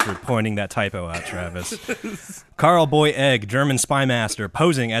 Oh, thank you for pointing that typo out, Travis. Carl Boy Egg, German spy master,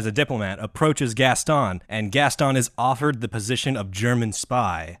 posing as a diplomat, approaches Gaston, and Gaston is offered the position of German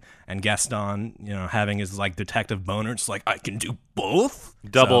spy. And Gaston, having his detective boner, it's like, I can do both?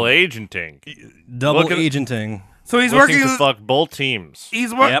 Double agenting. Agenting. So he's looking working to fuck both teams.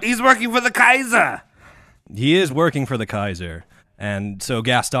 He's working for the Kaiser. He is working for the Kaiser. And so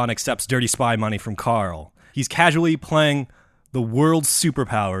Gaston accepts dirty spy money from Carl. He's casually playing the world's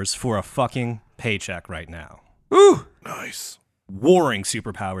superpowers for a fucking paycheck right now. Ooh. Nice. Warring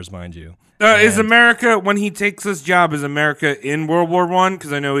superpowers, mind you. Is America, when he takes this job, is America in World War I?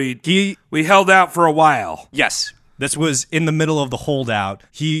 Because I know we held out for a while. Yes. This was in the middle of the holdout.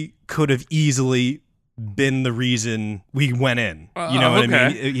 He could have easily been the reason we went in. You know what I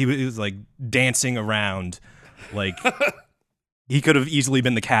mean? He was like dancing around. Like, he could have easily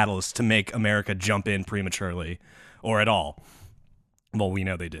been the catalyst to make America jump in prematurely or at all. Well, we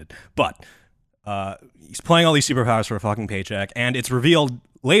know they did. But he's playing all these superpowers for a fucking paycheck, and it's revealed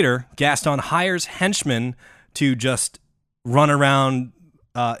later Gaston hires henchmen to just run around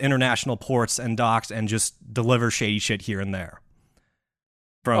international ports and docks and just deliver shady shit here and there.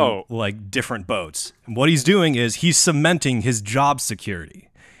 from like different boats. And what he's doing is he's cementing his job security.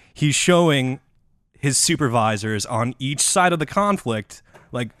 He's showing his supervisors on each side of the conflict,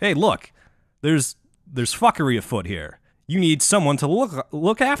 like, hey, look, there's fuckery afoot here. You need someone to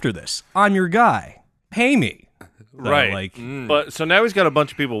look after this. I'm your guy. Pay me. So, right. But so now he's got a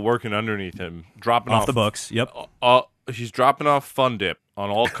bunch of people working underneath him, dropping off the books. Yep. He's dropping off Fun Dip on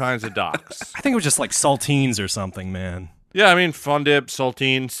all kinds of docks. I think it was just like saltines or something, man. Yeah, I mean, Fun Dip,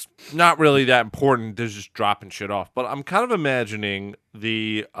 saltines, not really that important. They're just dropping shit off. But I'm kind of imagining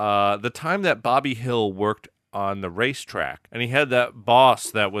the time that Bobby Hill worked on the racetrack, and he had that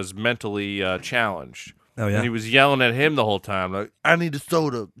boss that was mentally challenged. Oh, yeah. And he was yelling at him the whole time, like, I need a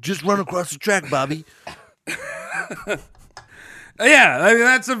soda. Just run across the track, Bobby. Yeah, I mean,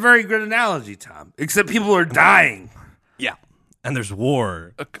 that's a very good analogy, Tom. Except people are dying. Yeah. And there's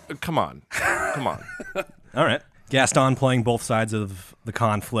war. Come on. Come on. All right. Gaston playing both sides of the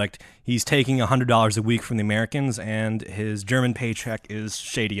conflict. He's taking $100 a week from the Americans, and his German paycheck is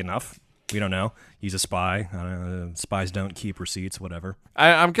shady enough. We don't know. He's a spy. Spies don't keep receipts, whatever.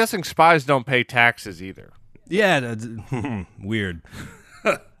 I'm guessing spies don't pay taxes either. Yeah, weird.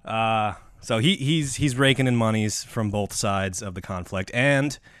 So he's raking in monies from both sides of the conflict,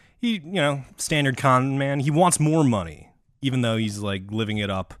 and he, standard con man. He wants more money, even though he's like living it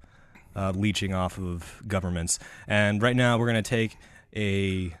up, leeching off of governments. And right now, we're gonna take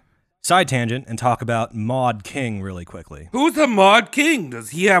a side tangent and talk about Maud King really quickly. Who's the Maud King?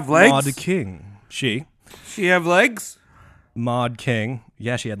 Does he have legs? Maud King. She have legs? Maud King.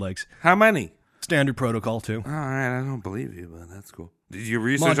 Yeah, she had legs. How many? Standard protocol, too. All right, I don't believe you, but that's cool. Did you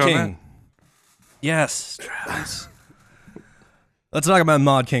research Maud on King. that? Yes, Travis. Let's talk about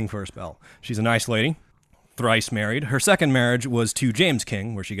Maud King for a spell. She's a nice lady, thrice married. Her second marriage was to James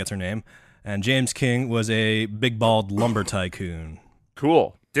King, where she gets her name. And James King was a big, bald lumber tycoon.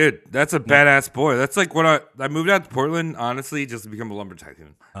 Cool. Dude, that's a badass boy. That's like when I moved out to Portland, honestly, just to become a lumber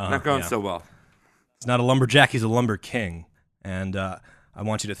tycoon. Not going so well. He's not a lumberjack, he's a lumber king. And I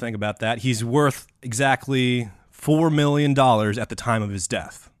want you to think about that. He's worth exactly $4 million at the time of his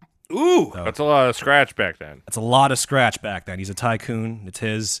death. Ooh! So, that's a lot of scratch back then. That's a lot of scratch back then. He's a tycoon. It's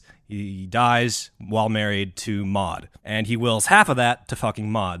his. He dies while married to Maud. And he wills half of that to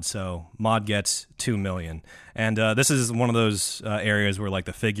fucking Maud. So Maud gets $2 million. And this is one of those areas where like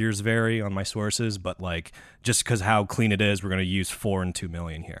the figures vary on my sources. But like just because how clean it is, we're going to use 4 and 2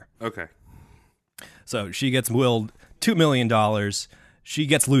 million here. Okay. So she gets willed $2 million. She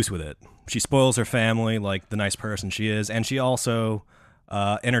gets loose with it. She spoils her family like the nice person she is. And she also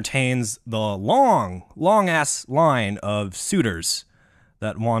entertains the long-ass line of suitors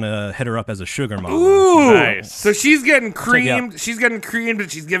that want to hit her up as a sugar mama. Ooh! Nice. So she's getting creamed. She's getting creamed,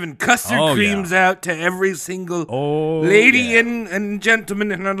 and she's giving custard creams out to every single lady and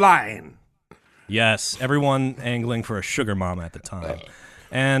gentleman in her line. Yes, everyone angling for a sugar mama at the time.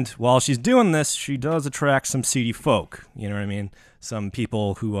 And while she's doing this, she does attract some seedy folk. You know what I mean? Some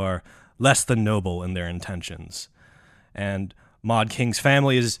people who are less than noble in their intentions. And Maud King's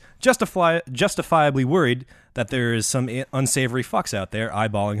family is justifiably worried that there is some unsavory fucks out there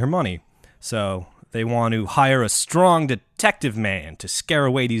eyeballing her money. So they want to hire a strong detective man to scare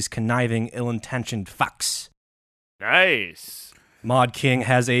away these conniving, ill-intentioned fucks. Nice. Maud King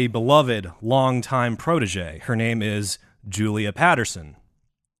has a beloved, longtime protege. Her name is Julia Patterson.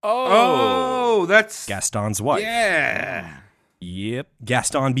 Oh, that's Gaston's wife. Yeah. Yep.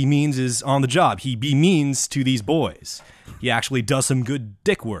 Gaston bemeans is on the job. He bemeans to these boys. He actually does some good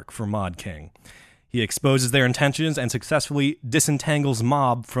dick work for Maud King. He exposes their intentions and successfully disentangles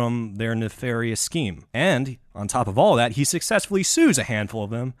Mob from their nefarious scheme. And, on top of all that, he successfully sues a handful of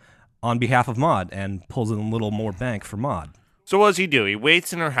them on behalf of Maud and pulls in a little more bank for Maud. So what does he do? He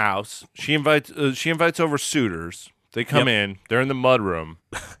waits in her house. She invites over suitors. They come in. They're in the mudroom.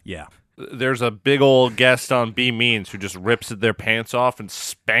 Yeah. There's a big old Gaston B. Means who just rips their pants off and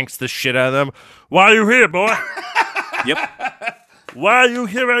spanks the shit out of them. Why are you here, boy? Yep. Why are you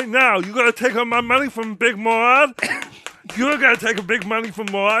here right now? You gonna take all my money from Big Maud? You're gonna take a big money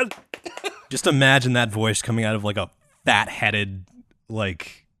from Maud? Just imagine that voice coming out of like a fat-headed,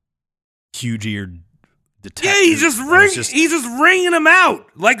 like huge-eared detective. Yeah, he's just wringing them out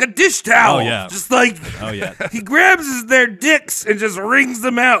like a dish towel. Oh yeah, just like he grabs their dicks and just wrings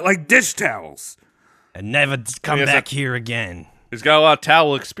them out like dish towels. And never come back here again. He's got a lot of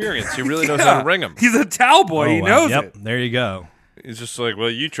towel experience. He really knows how to wring them. He's a towel boy. He knows it. There you go. He's just like, well,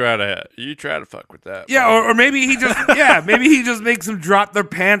 you try to fuck with that. Yeah, or maybe he just maybe he just makes them drop their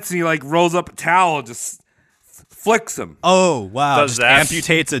pants and he like rolls up a towel and just flicks him. Oh, wow. Does Just that-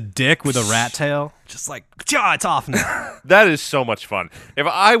 amputates a dick with a rat tail. Just like, yeah, it's off now. That is so much fun. If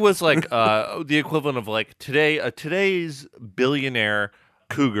I was like the equivalent of like today's billionaire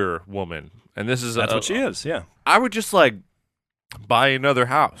cougar woman, and this is That's what she is, yeah. I would just like buy another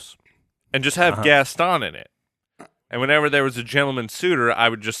house and just have Gaston in it. And whenever there was a gentleman suitor, I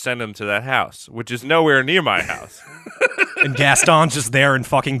would just send him to that house, which is nowhere near my house. And Gaston's just there in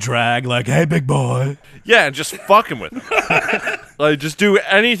fucking drag, like, hey, big boy. Yeah, and just fucking with him. Like, just do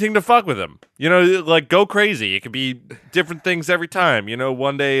anything to fuck with him. You know, like, go crazy. It could be different things every time. You know,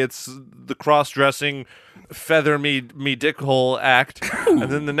 one day it's the cross-dressing, feather me dick hole act. And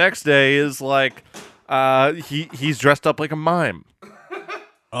then the next day is like, he's dressed up like a mime.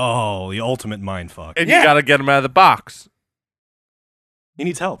 Oh, the ultimate mindfuck. And you gotta get him out of the box. He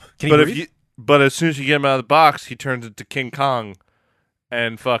needs help. Can he breathe? But as soon as you get him out of the box, he turns into King Kong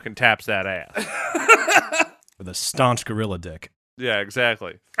and fucking taps that ass. With a staunch gorilla dick. Yeah,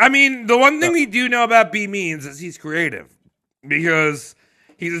 exactly. I mean, the one thing we do know about B. Means is he's creative. Because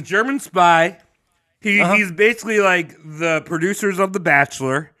he's a German spy. He's basically like the producers of The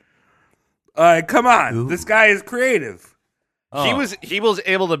Bachelor. Come on. This guy is creative. Oh. He was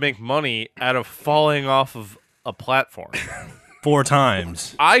able to make money out of falling off of a platform 4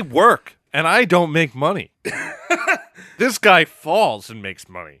 times. I work and I don't make money. This guy falls and makes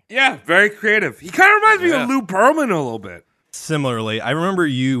money. Yeah, very creative. He kind of reminds me of Lou Pearlman a little bit. Similarly, I remember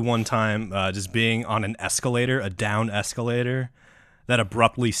you one time just being on an escalator, a down escalator, that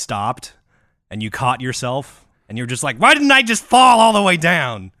abruptly stopped, and you caught yourself, and you were just like, why didn't I just fall all the way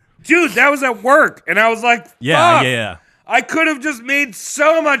down? Dude, that was at work, and I was like, fuck. Yeah. I could have just made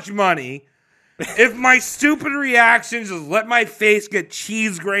so much money if my stupid reactions just let my face get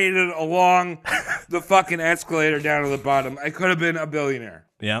cheese grated along the fucking escalator down to the bottom. I could have been a billionaire.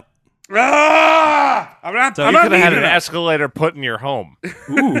 Yep. I'm not. So you could have had an escalator put in your home.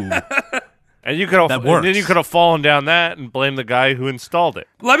 Ooh. And you could have. That works. Then you could have fallen down that and blamed the guy who installed it.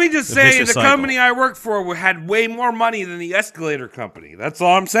 Let me just say, the vicious company I worked for had way more money than the escalator company. That's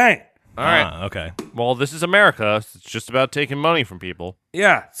all I'm saying. All right. Okay. Well, this is America. It's just about taking money from people.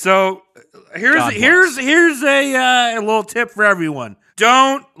 Yeah. So here's a little tip for everyone.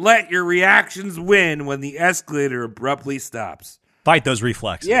 Don't let your reactions win when the escalator abruptly stops. Fight those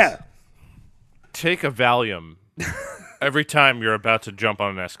reflexes. Yeah. Take a Valium every time you're about to jump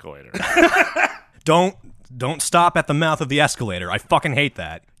on an escalator. Don't stop at the mouth of the escalator. I fucking hate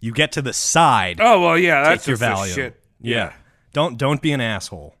that. You get to the side. Oh well, yeah, that's take your just Valium. shit. Yeah. Don't be an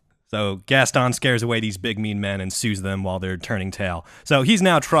asshole. So Gaston scares away these big mean men and sues them while they're turning tail. So he's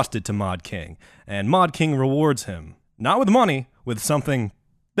now trusted to Mod King, and Mod King rewards him, not with money, with something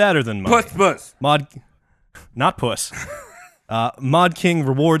better than money. Puss. Not puss. Mod King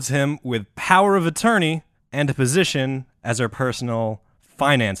rewards him with power of attorney and a position as her personal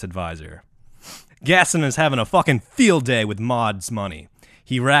finance advisor. Gaston is having a fucking field day with Mod's money.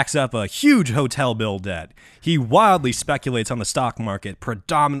 He racks up a huge hotel bill debt. He wildly speculates on the stock market,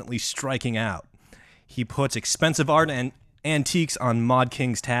 predominantly striking out. He puts expensive art and antiques on Mod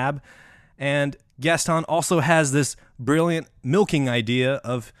King's tab. And Gaston also has this brilliant milking idea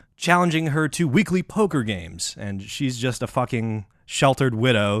of challenging her to weekly poker games. And she's just a fucking sheltered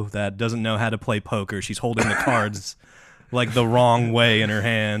widow that doesn't know how to play poker. She's holding the cards like the wrong way in her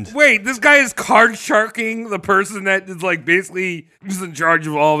hand. Wait, this guy is card sharking the person that is like basically just in charge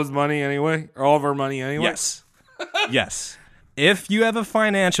of all of his money anyway, or all of our money anyway. Yes. Yes. If you have a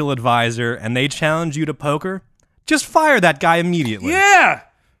financial advisor and they challenge you to poker, just fire that guy immediately. Yeah.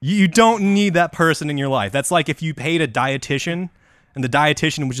 You don't need that person in your life. That's like if you paid a dietitian and the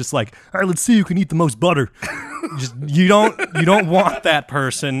dietitian was just like, all right, let's see who can eat the most butter. You don't want that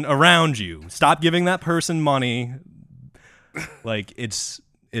person around you. Stop giving that person money. Like, it's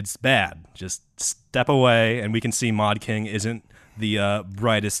bad. Just step away, and we can see Mod King isn't the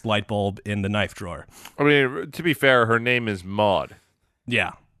brightest light bulb in the knife drawer. I mean, to be fair, her name is Maud.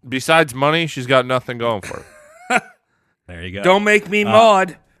 Yeah. Besides money, she's got nothing going for her. There you go. Don't make me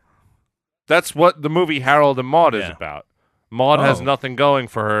Maud. That's what the movie Harold and Maude is Yeah. about. Maud has nothing going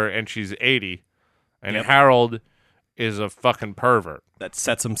for her, and she's 80. And Harold is a fucking pervert. That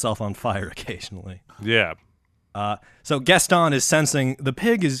sets himself on fire occasionally. Yeah. So Gaston is sensing the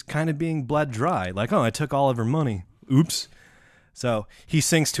pig is kind of being bled dry. Like, oh, I took all of her money. Oops. So he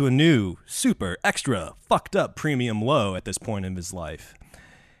sinks to a new, super, extra, fucked up premium low at this point in his life.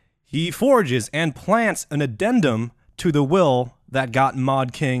 He forges and plants an addendum to the will that got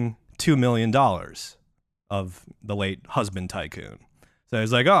Mod King $2 million of the late husband tycoon. So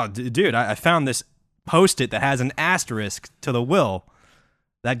he's like, oh, dude, I found this Post-it that has an asterisk to the will.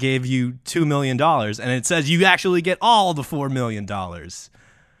 that gave you $2 million, and it says you actually get all the $4 million.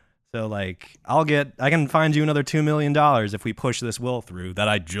 So, like, I can find you another $2 million if we push this will through that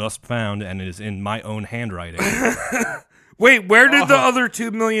I just found and is in my own handwriting. Wait, where did the other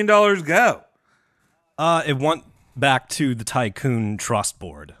 $2 million go? It went back to the Tycoon Trust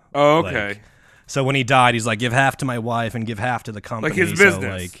Board. Oh, okay. So when he died, he's like, give half to my wife and give half to the company. Like his business. So,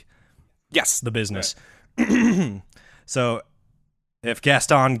 like, yes, the business. Right. So if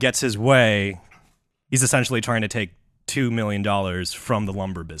Gaston gets his way, he's essentially trying to take $2 million from the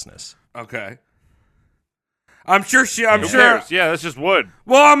lumber business. Okay. I'm sure. Who cares? Yeah, that's just wood.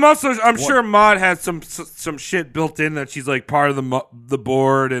 Well, I'm sure Maud has some shit built in that she's like part of the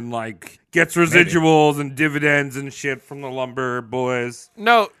board and like gets residuals and dividends and shit from the lumber boys.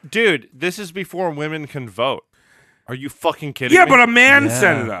 No, dude, this is before women can vote. Are you fucking kidding me? Yeah, but a man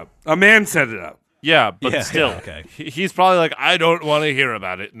set it up. A man set it up. Yeah, but still, okay. He's probably like, I don't want to hear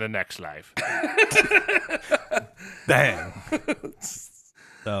about it in the next life. Bang.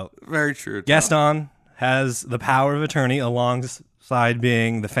 So very true. Gaston has the power of attorney alongside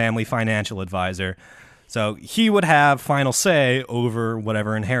being the family financial advisor. So he would have final say over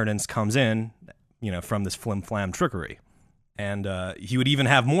whatever inheritance comes in, from this flim-flam trickery. And he would even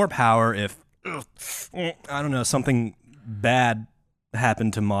have more power if, I don't know, something bad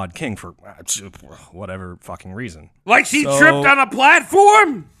happened to Maud King for whatever fucking reason. Like she tripped on a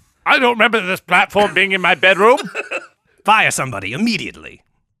platform? I don't remember this platform being in my bedroom. Fire somebody immediately.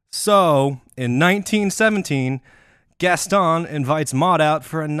 So, in 1917, Gaston invites Maud out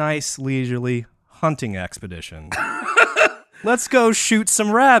for a nice, leisurely hunting expedition. Let's go shoot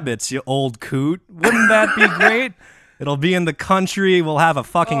some rabbits, you old coot. Wouldn't that be great? It'll be in the country. We'll have a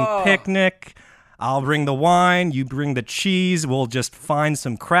fucking picnic. I'll bring the wine. You bring the cheese. We'll just find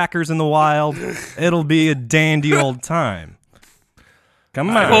some crackers in the wild. It'll be a dandy old time. Come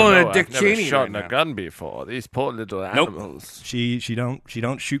on. Pulling a Dick I've never Cheney shot right a gun before. These poor little Nope. animals. She don't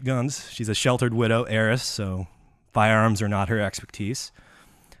shoot guns. She's a sheltered widow heiress, so firearms are not her expertise.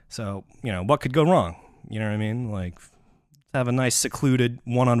 So, what could go wrong? You know what I mean? Like, have a nice secluded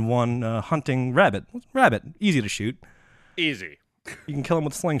one-on-one hunting rabbit. Rabbit, easy to shoot. Easy. You can kill them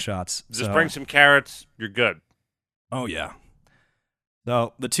with slingshots. Just bring some carrots. You're good. Oh, yeah.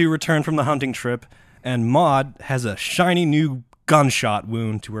 So, the two return from the hunting trip, and Maud has a shiny new gunshot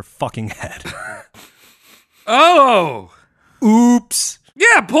wound to her fucking head. Oh! Oops.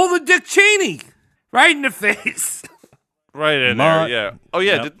 Yeah, pull the Dick Cheney. Right in the face. Right in there, yeah. Oh,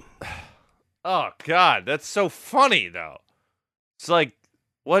 yeah. Yep. Oh, God. That's so funny, though. It's like,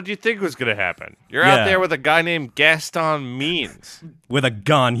 what did you think was going to happen? You're out there with a guy named Gaston Means. With a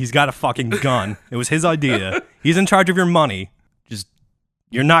gun. He's got a fucking gun. It was his idea. He's in charge of your money.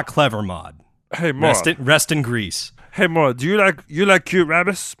 You're not clever, Maud. Hey, Maud. Rest in Greece. Hey, Maud, do you like cute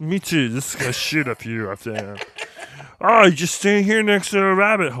rabbits? Me too. This is gonna shoot a few up there. Oh, you just stand here next to a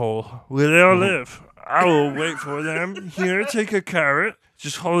rabbit hole where they all live. I will wait for them. Here, take a carrot.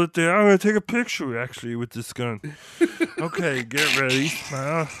 Just hold it there. I'm gonna take a picture, actually, with this gun. Okay, get ready.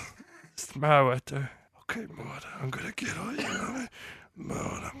 Smile. Smile right there. Okay, Maud, I'm gonna get all your money.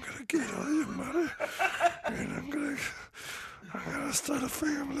 Maud, I'm gonna get all your money. And I'm gonna start a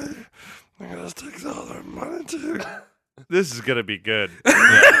family. I'm gonna take all their money, too. This is going to be good.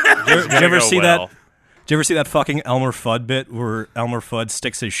 Did you ever see that? Did you ever see that fucking Elmer Fudd bit where Elmer Fudd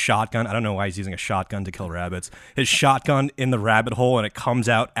sticks his shotgun? I don't know why he's using a shotgun to kill rabbits. His shotgun in the rabbit hole, and it comes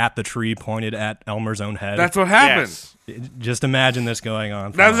out at the tree pointed at Elmer's own head. That's what happened. Yes. Just imagine this going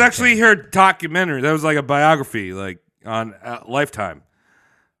on. That was actually her documentary. That was like a biography, like on Lifetime.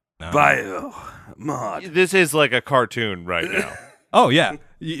 No. Bio Maud. This is like a cartoon right now. Oh, yeah.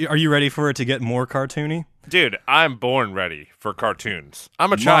 Are you ready for it to get more cartoony? Dude, I'm born ready for cartoons.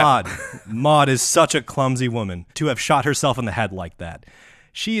 I'm a child. Maud is such a clumsy woman to have shot herself in the head like that.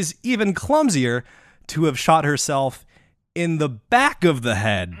 She is even clumsier to have shot herself in the back of the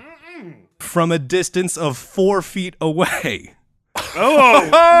head from a distance of 4 feet away. Oh!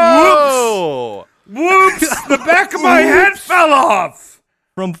 Whoops! The back of my head fell off!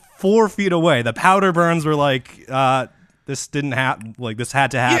 From 4 feet away. The powder burns were like, this didn't happen. Like, this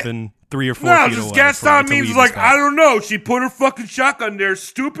had to happen 3 or 4 feet away. No, just Gaston means like, I don't know. She put her fucking shotgun there,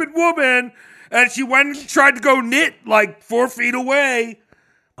 stupid woman, and she went and tried to go knit like 4 feet away.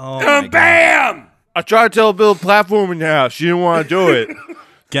 Oh, and bam! I tried to tell Bill platform in the house. She didn't want to do it.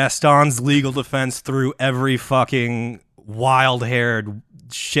 Gaston's legal defense threw every fucking wild-haired,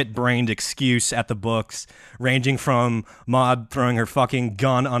 shit-brained excuse at the books, ranging from Maud throwing her fucking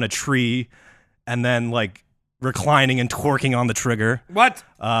gun on a tree and then, like, reclining and twerking on the trigger. What?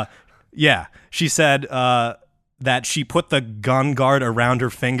 Yeah. She said that she put the gun guard around her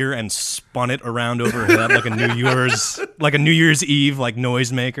finger and spun it around over her head like a New Year's Eve like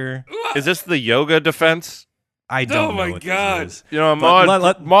noisemaker. Is this the yoga defense? I don't know. Oh my God! You know,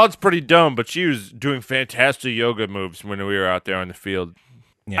 Maud's pretty dumb, but she was doing fantastic yoga moves when we were out there on the field.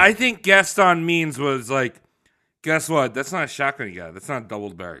 Yeah. I think Gaston Means was like, guess what? That's not a shotgun you got. That's not a double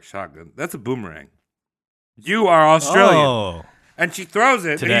barrel shotgun. That's a boomerang. You are Australian. Oh. And she throws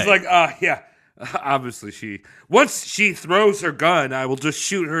it, Today. and he's like, yeah. Obviously, once she throws her gun, I will just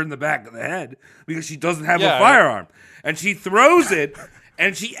shoot her in the back of the head because she doesn't have a firearm. And she throws it,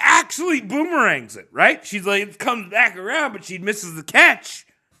 and she actually boomerangs it, right? She's like, it comes back around, but she misses the catch.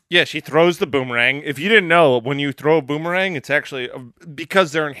 Yeah, she throws the boomerang. If you didn't know, when you throw a boomerang, it's actually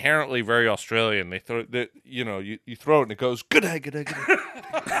because they're inherently very Australian. They throw, you throw it and it goes good day, good day, good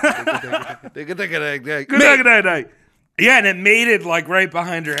day, good day. Yeah, and it made it like right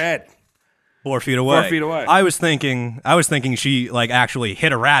behind her head. 4 feet away. 4 feet away. I was thinking she like actually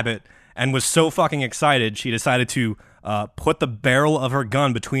hit a rabbit and was so fucking excited she decided to put the barrel of her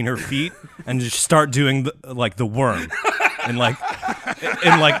gun between her feet and just start doing the worm in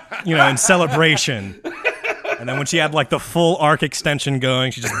celebration. And then when she had like the full arc extension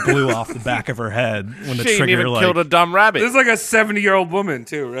going, she just blew off the back of her head when the she trigger even killed a dumb rabbit. This is like a 70-year-old woman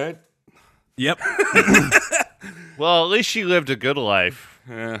too, right? Yep. Well, at least she lived a good life.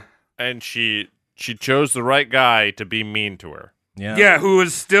 Yeah. And she chose the right guy to be mean to her. Yeah. Yeah, who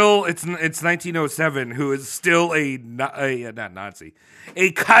is still it's 1907, who is still not Nazi,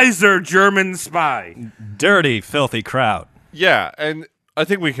 a Kaiser German spy. Dirty, filthy crowd. Yeah, and I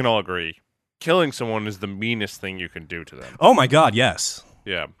think we can all agree. Killing someone is the meanest thing you can do to them. Oh my God, yes.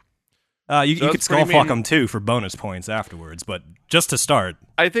 Yeah. You could skull fuck them too for bonus points afterwards, but just to start,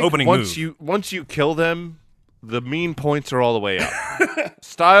 I think opening once you kill them, the mean points are all the way up.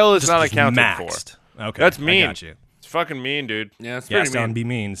 Style is not accounted maxed. for. Okay, that's mean. I got you. It's fucking mean, dude. Yeah, it's pretty Gaston mean. B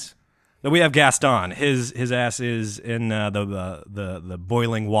means. Then we have Gaston. His ass is in the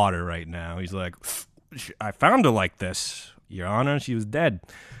boiling water right now. He's like, I found her like this, Your Honor. She was dead,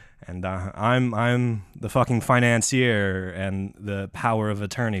 and I'm the fucking financier and the power of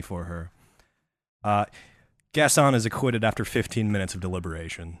attorney for her. Gaston is acquitted after 15 minutes of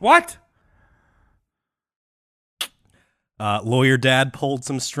deliberation. What? Lawyer dad pulled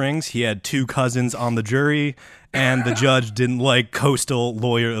some strings. He had 2 cousins on the jury, and the judge didn't like coastal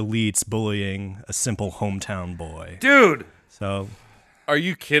lawyer elites bullying a simple hometown boy. Dude! So, are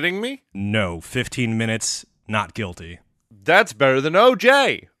you kidding me? No, 15 minutes, not guilty. That's better than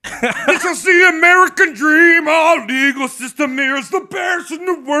OJ. This is the American dream. Our legal system is the best in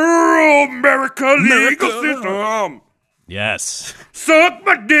the world. America legal system. Yes. Suck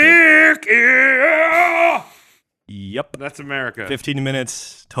my dick, yeah. Yep. That's America. 15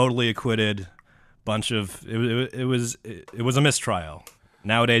 minutes, totally acquitted. Bunch of it was a mistrial.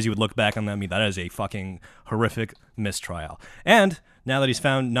 Nowadays, you would look back on that and that is a fucking horrific mistrial. And now that he's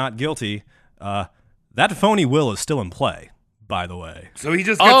found not guilty, that phony will is still in play. By the way, so he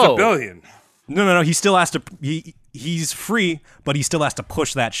just gets $1 billion. No. He still has to. He's free, but he still has to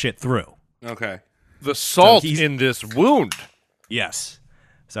push that shit through. Okay. The salt in this wound. Yes.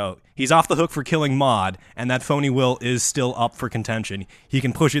 So he's off the hook for killing Maud, and that phony will is still up for contention. He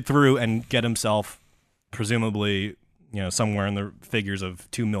can push it through and get himself, presumably, somewhere in the figures of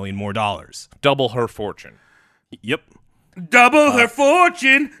 $2 million more. Double her fortune. Yep. Double her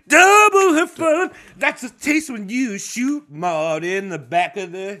fortune, double her fun. That's the taste when you shoot Maud in the back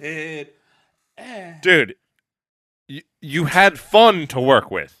of the head. Dude, you had fun to work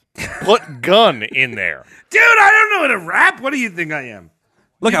with. Put gun in there. Dude, I don't know how to rap. What do you think I am?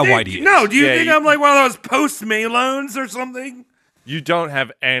 Look how white he is. No, do you think I'm like one of those Post Malones or something? You don't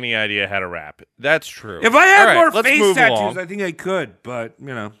have any idea how to rap. That's true. If I had more let's face move tattoos, along. I think I could, but,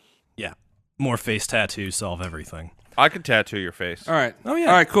 Yeah. More face tattoos solve everything. I could tattoo your face. All right. Oh, yeah.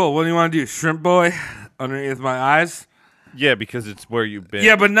 All right, cool. What do you want to do? Shrimp boy underneath my eyes? Yeah, because it's where you've been.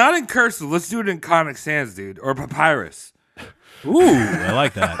 Yeah, but not in cursive. Let's do it in Comic Sans, dude. Or papyrus. Ooh, I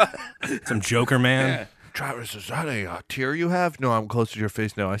like that. Some Joker man. Yeah. Travis, is that a tear you have? No, I'm close to your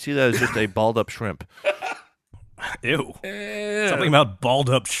face now. I see that as just a balled up shrimp. Ew. Something about balled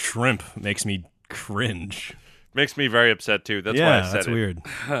up shrimp makes me cringe. Makes me very upset, too. That's why I said that's it. weird.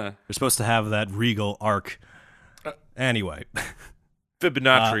 You're supposed to have that regal arc. Anyway.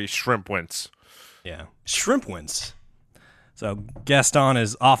 Fibonacci shrimp wince. Yeah. Shrimp wince. So Gaston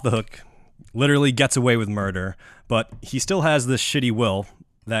is off the hook, literally gets away with murder, but he still has this shitty will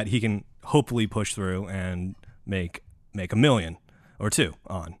that he can hopefully push through and make $1 million or $2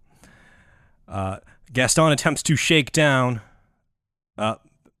 million on. Gaston attempts to shake down.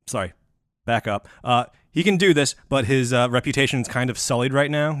 back up. He can do this, but his reputation's kind of sullied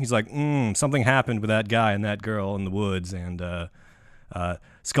right now. He's like, something happened with that guy and that girl in the woods, and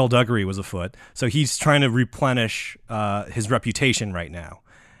skullduggery was afoot. So he's trying to replenish his reputation right now.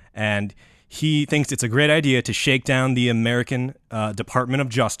 And he thinks it's a great idea to shake down the American Department of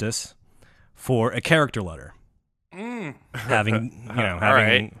Justice for a character letter. Having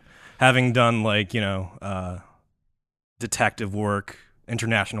done like, detective work,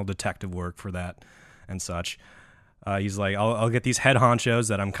 international detective work for that and such. He's like, I'll get these head honchos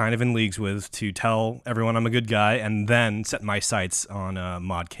that I'm kind of in leagues with to tell everyone I'm a good guy, and then set my sights on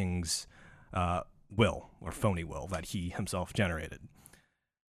Mod King's will, or phony will, that he himself generated.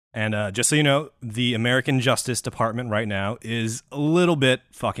 And just so you know, the American Justice Department right now is a little bit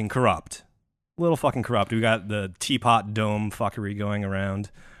fucking corrupt. A little fucking corrupt. We got the teapot dome fuckery going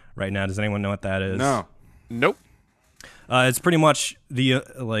around right now. Does anyone know what that is? No. Nope. It's pretty much the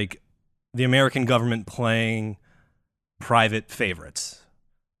American government playing private favorites.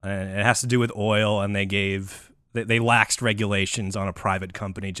 And it has to do with oil, and they laxed regulations on a private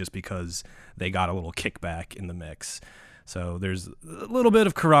company just because they got a little kickback in the mix. So there's a little bit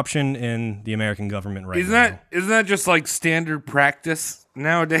of corruption in the American government right now. Isn't that just like standard practice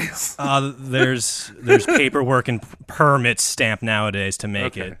nowadays? There's paperwork and permits stamped nowadays to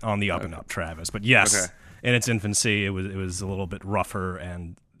make it on the up and up, Travis. But yes, in its infancy, it was a little bit rougher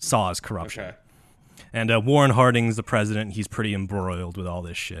and saw as corruption. Okay. And Warren Harding's the president. He's pretty embroiled with all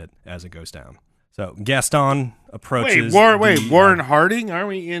this shit as it goes down. So Gaston approaches. Warren Harding? Aren't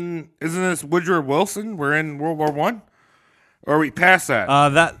we in? Isn't this Woodrow Wilson? We're in World War I. Or are we past that?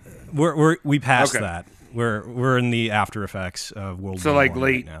 We passed that. We're in the after effects of World War I. So like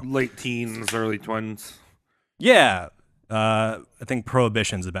late teens, early 20s. Yeah, I think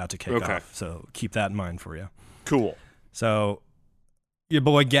Prohibition's about to kick off. So keep that in mind for you. Cool. So your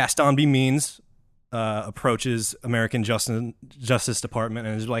boy Gaston B. Means approaches American Justice Department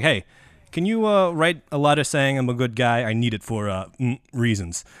and is like, "Hey, can you write a letter saying I'm a good guy? I need it for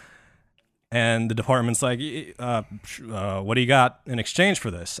reasons." And the department's like, what do you got in exchange for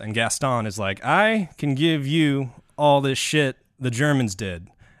this? And Gaston is like, I can give you all this shit the Germans did.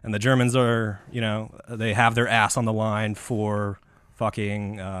 And the Germans are, they have their ass on the line for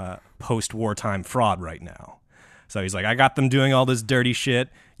fucking post-wartime fraud right now. So he's like, I got them doing all this dirty shit.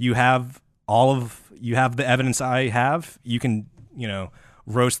 You have the evidence I have. You can,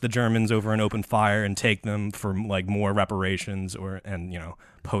 roast the Germans over an open fire and take them for like more reparations and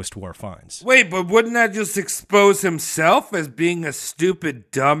post-war fines. Wait, but wouldn't that just expose himself as being a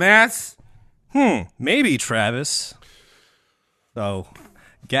stupid dumbass? Maybe, Travis. So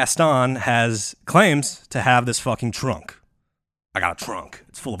Gaston claims to have this fucking trunk. I got a trunk.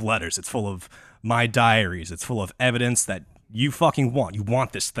 It's full of letters. It's full of my diaries. It's full of evidence that you fucking want. You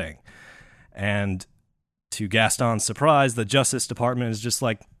want this thing. And to Gaston's surprise, the Justice Department is just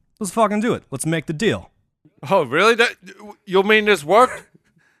like, let's fucking do it. Let's make the deal. Oh, really? You mean this worked?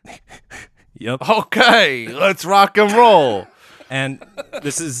 Yep. Okay, let's rock and roll. And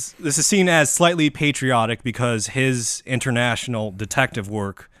this is seen as slightly patriotic because his international detective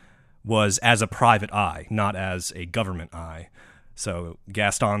work was as a private eye, not as a government eye. So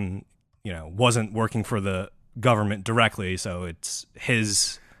Gaston, wasn't working for the government directly, so it's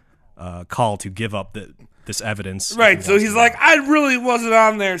his call to give up this evidence. Right, so he's like, I really wasn't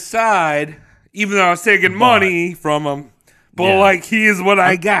on their side, even though I was taking money from them. But, here's what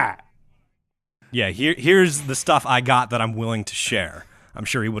I got. Yeah, here's the stuff I got that I'm willing to share. I'm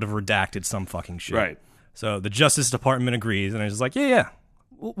sure he would have redacted some fucking shit. Right. So the Justice Department agrees, and he's like, yeah,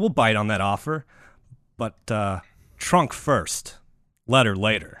 we'll bite on that offer. But trunk first, letter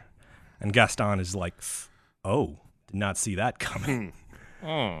later. And Gaston is like, oh, did not see that coming.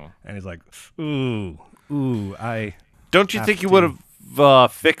 And he's like, ooh, I... Don't you think you would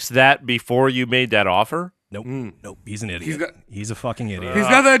have fixed that before you made that offer? Nope. He's an idiot. He's a fucking idiot. He's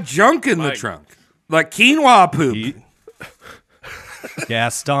got that junk in the trunk. Like quinoa poop.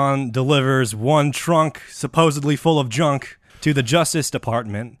 Gaston delivers one trunk supposedly full of junk to the Justice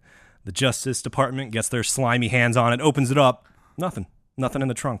Department. The Justice Department gets their slimy hands on it, opens it up. Nothing in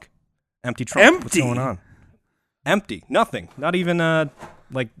the trunk. Empty trunk. Empty? What's going on? Empty. Nothing. Not even,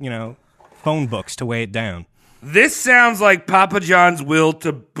 phone books to weigh it down. This sounds like Papa John's will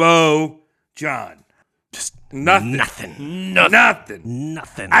to Bo John. Just nothing. Nothing.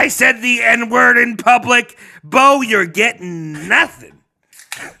 I said the N-word in public. Bo, you're getting nothing.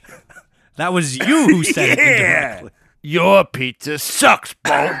 That was you who said it indirectly. Your pizza sucks,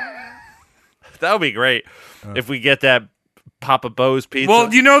 Bo. That would be great if we get that Papa Bo's pizza.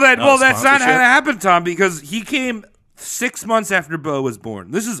 Well, you know that. Well, that's not how it happened, Tom, because he came 6 months after Bo was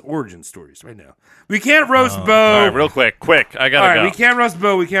born. This is origin stories right now. We can't roast Bo. All right, real quick. I gotta go. We can't roast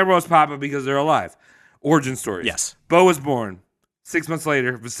Bo. We can't roast Papa because they're alive. Origin stories. Yes. Bo was born. 6 months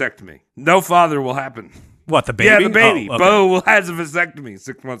later, vasectomy. No father will happen. What, the baby? Yeah, the baby. Oh, okay. Bo has a vasectomy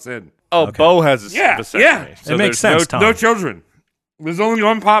 6 months in. Oh, Okay. Bo has a vasectomy. Yeah. So It makes there's sense, Tom. No children. There's only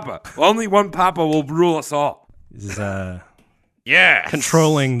one Papa. Only one Papa will rule us all. This is, Yeah.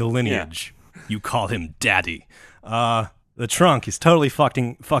 controlling the lineage. You call him daddy. The trunk is totally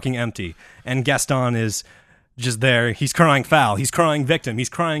fucking empty, and Gaston is just there. He's crying foul. He's crying victim. He's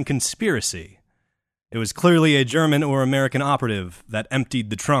crying conspiracy. It was clearly a German or American operative that emptied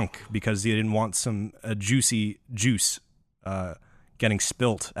the trunk because he didn't want some juicy juice getting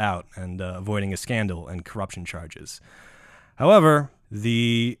spilt out and avoiding a scandal and corruption charges. However,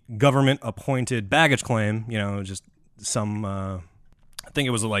 the government-appointed baggage claim, just some, I think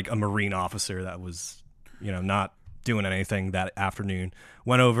it was like a Marine officer that was, not doing anything that afternoon,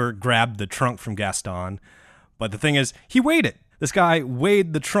 went over, grabbed the trunk from Gaston. But the thing is, he weighed it. This guy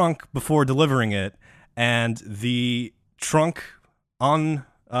weighed the trunk before delivering it, and the trunk on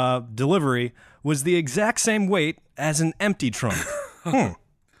delivery was the exact same weight as an empty trunk.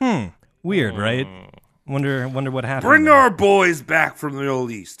 Weird, right? Wonder what happened. Bring there. our boys back from the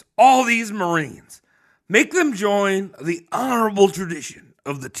Middle East. All these Marines. Make them join the honorable tradition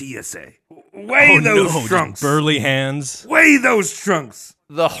of the TSA. Weigh those trunks. Just burly hands. Weigh those trunks.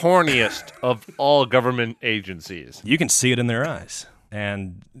 The horniest of all government agencies. You can see it in their eyes.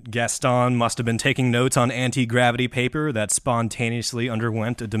 And Gaston must have been taking notes on anti-gravity paper that spontaneously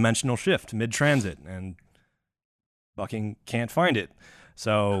underwent a dimensional shift mid-transit and fucking can't find it.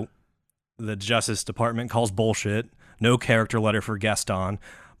 So the Justice Department calls bullshit. No character letter for Gaston.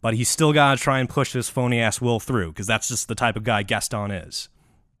 But he's still got to try and push this phony-ass will through because that's just the type of guy Gaston is.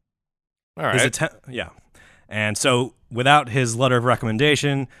 All right. Yeah. And so without his letter of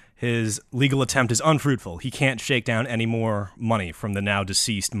recommendation, his legal attempt is unfruitful. He can't shake down any more money from the now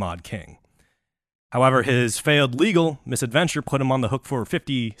deceased Mod King. However, his failed legal misadventure put him on the hook for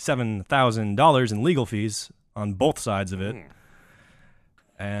 $57,000 in legal fees on both sides of it.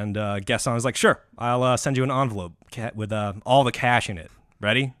 And Gaston was like, sure, I'll send you an envelope with all the cash in it.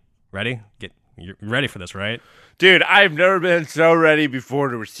 Ready? You're ready for this, right? Dude, I've never been so ready before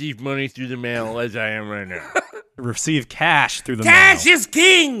to receive money through the mail as I am right now. Receive cash through the mail. Cash is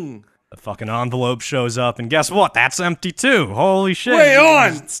king. The fucking envelope shows up, and guess what? That's empty too. Holy shit. Wait,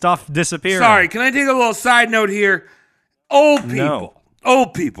 on. Stuff disappearing. Sorry, can I take a little side note here? Old people. No.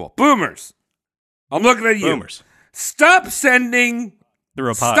 Old people. Boomers. I'm looking at you. Boomers. Stop sending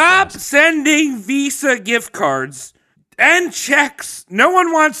Through a podcast. Stop sending Visa gift cards and checks. No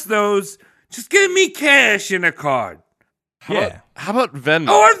one wants those. Just give me cash in a card. How about Venmo?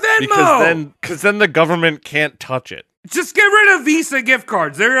 Or Venmo. Because then the government can't touch it. Just get rid of Visa gift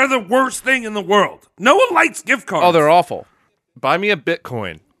cards. They're the worst thing in the world. No one likes gift cards. Oh, they're awful. Buy me a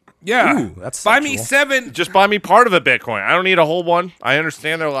Bitcoin. Yeah. Ooh, that's buy sexual. me 7. Just buy me part of a Bitcoin. I don't need a whole one. I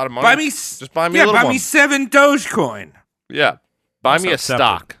understand they're a lot of money. Just buy me a little buy one. me 7 Dogecoin. Yeah. Buy me a accepted.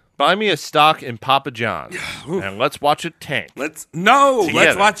 stock. Buy me a stock in Papa John's. And let's watch it tank. Let's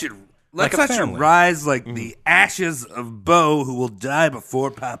Together. watch it. Let's Like a watch it family. rise like the ashes of Bo, who will die before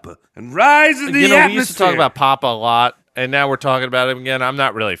Papa, and rise in the We atmosphere. used to talk about Papa a lot, and now we're talking about him again. I'm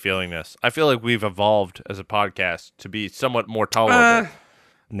not really feeling this. I feel like we've evolved as a podcast to be somewhat more tolerable.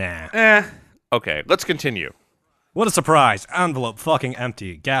 Nah. Okay, let's continue. What a surprise. Envelope fucking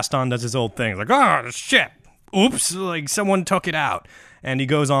empty. Gaston does his old thing. Like, oh, shit. Oops. Like, someone took it out. And he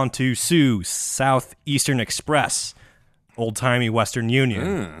goes on to sue Southeastern Express, old-timey Western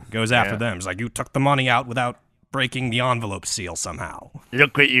Union. Goes after them. He's like, you took the money out without breaking the envelope seal somehow.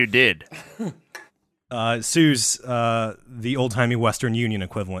 Look what you did. Sues the old-timey Western Union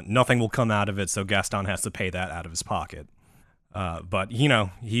equivalent. Nothing will come out of it, so Gaston has to pay that out of his pocket. But,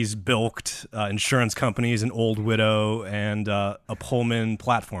 he's bilked insurance companies, an old widow, and a Pullman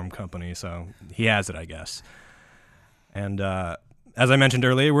platform company, so he has it, I guess. And as I mentioned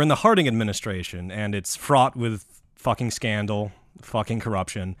earlier, we're in the Harding administration, and it's fraught with fucking scandal, fucking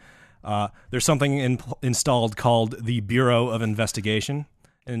corruption. There's something installed called the Bureau of Investigation,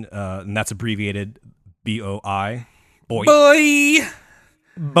 and that's abbreviated BOI. Boy.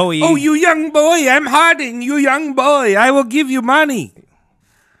 Boy. Oh, you young boy. I'm Harding. You young boy. I will give you money.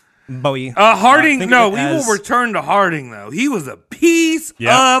 Boy. Harding. Think No, of it we as- will return to Harding, though. He was a piece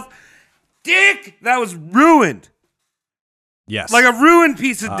Yep. of dick that was ruined. Yes. Like a ruined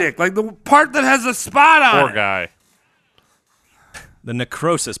piece of dick. Like the part that has a spot on Poor it. guy. The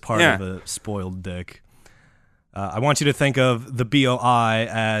necrosis part Yeah. of a spoiled dick. I want you to think of the BOI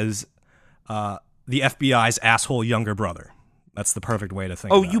as the FBI's asshole younger brother. That's the perfect way to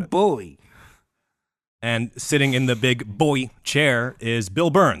think Oh, about you it. bully. And sitting in the big boy chair is Bill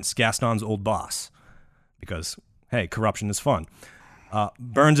Burns, Gaston's old boss. Because, hey, corruption is fun.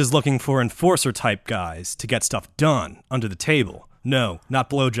 Burns is looking for enforcer-type guys to get stuff done under the table. No, not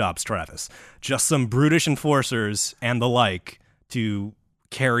blowjobs, Travis. Just some brutish enforcers and the like to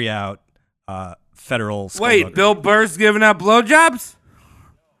carry out federal... Wait, Bill Burr's giving out blowjobs?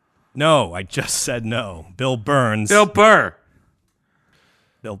 No, I just said no. Bill Burns. Bill Burr.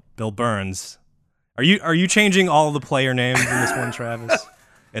 Bill Burns. Are you changing all the player names in this one, Travis?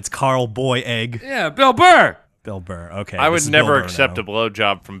 It's Carl Boy Egg. Yeah, Bill Burr. Bill Burr. Okay. I would this is never Bill Burr accept now. a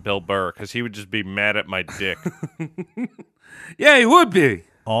blowjob from Bill Burr because he would just be mad at my dick. Yeah, he would be.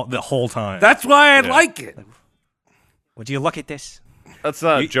 The whole time. That's why I like it. Would you look at this? That's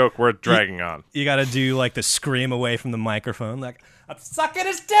not a joke worth dragging on. You got to do like the scream away from the microphone, like I'm sucking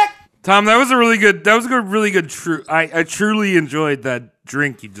his dick. Tom, that was a really good. I truly enjoyed that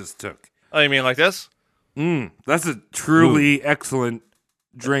drink you just took. Oh, you mean like this? That's a truly excellent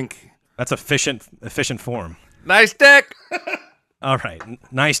drink. That's efficient form. Nice dick. All right,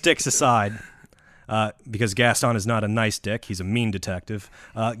 nice dicks aside, because Gaston is not a nice dick. He's a mean detective.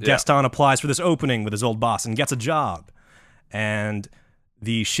 Gaston applies for this opening with his old boss and gets a job. And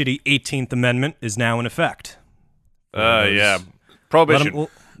the shitty 18th Amendment is now in effect. Yeah. Prohibition.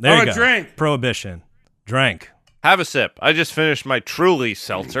 There you a go. drink. Prohibition. Drink. Have a sip. I just finished my Truly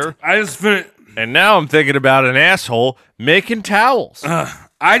seltzer. I just finished. And now I'm thinking about an asshole making towels.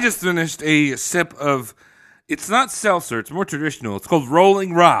 I just finished a sip of. It's not seltzer. It's more traditional. It's called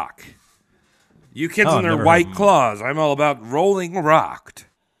Rolling Rock. You kids Oh, and their never white heard. claws. I'm all about Rolling Rocked.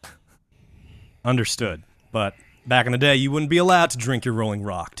 Understood. But back in the day, you wouldn't be allowed to drink your Rolling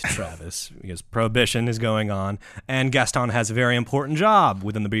Rocked, Travis, because prohibition is going on, and Gaston has a very important job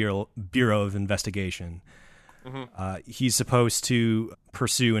within the Bureau of Investigation. He's supposed to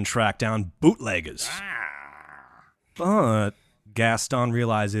pursue and track down bootleggers. But Gaston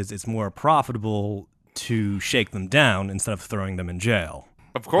realizes it's more profitable to shake them down instead of throwing them in jail.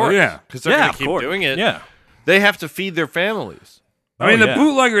 Of course. yeah. Because they're going to keep doing it. Yeah. They have to feed their families. I mean, the yeah.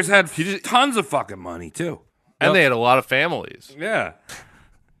 bootleggers had tons of fucking money, too. And they had a lot of families. Yeah.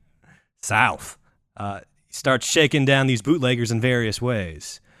 South. He starts shaking down these bootleggers in various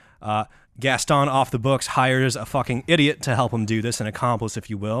ways. Gaston, off the books, hires a fucking idiot to help him do this, an accomplice, if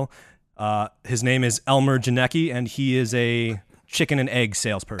you will. His name is Elmer Janicki, and he is a chicken and egg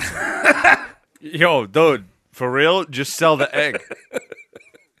salesperson. Yo, dude, for real? Just sell the egg.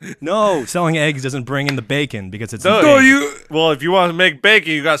 No, selling eggs doesn't bring in the bacon because it's Dude, bacon. well, if you want to make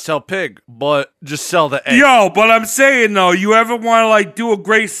bacon, you got to sell pig. But just sell the egg. Yo, but I'm saying though, you ever want to like do a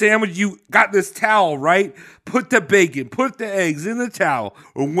great sandwich? You got this towel, right? Put the bacon, put the eggs in the towel,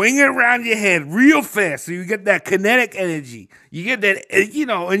 wing it around your head real fast so you get that kinetic energy. You get that,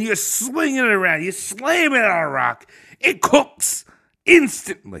 and you're swinging it around. You slam it on a rock. It cooks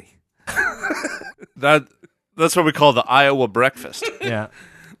instantly. That's what we call the Iowa breakfast. Yeah.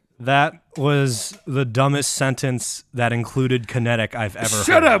 That was the dumbest sentence that included kinetic I've ever heard.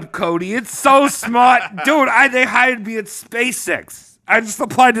 Shut up, Cody. It's so smart. Dude, they hired me at SpaceX. I just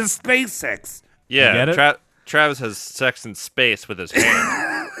applied to SpaceX. Yeah, You get it? Travis has sex in space with his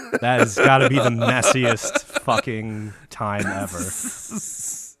hand. That has got to be the messiest fucking time ever.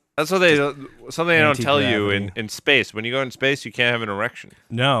 That's what they something they don't tell you Anti-gravity. in space. When you go in space, you can't have an erection.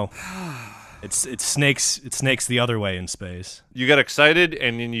 No. It snakes the other way in space. You get excited,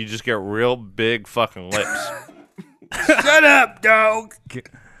 and then you just get real big fucking lips. Shut up, dog.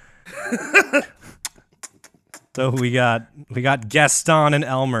 So we got Gaston and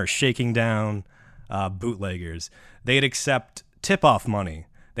Elmer shaking down bootleggers. They'd accept tip-off money.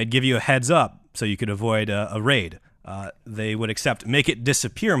 They'd give you a heads up so you could avoid a raid. They would accept make it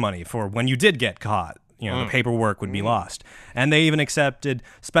disappear money for when you did get caught. The paperwork would be lost. And they even accepted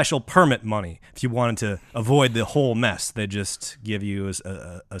special permit money. If you wanted to avoid the whole mess, they'd just give you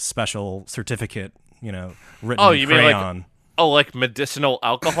a special certificate, written Oh, in you crayon. mean like medicinal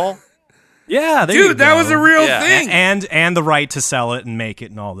alcohol? Yeah, there you Dude, that go. was a real Yeah. thing. And the right to sell it and make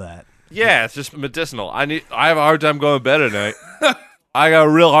it and all that. Yeah, it's just medicinal. I have a hard time going to bed at night. I got a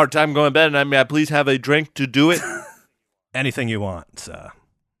real hard time going to bed at night. May I please have a drink to do it? Anything you want.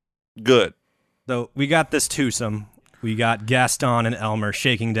 Good. So we got this twosome. We got Gaston and Elmer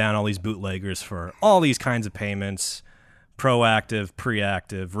shaking down all these bootleggers for all these kinds of payments. Proactive,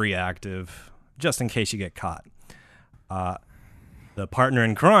 preactive, reactive, just in case you get caught. The partner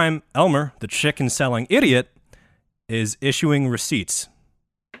in crime, Elmer, the chicken-selling idiot, is issuing receipts.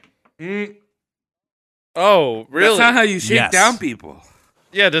 Oh, really? That's not how you shake Yes. down people.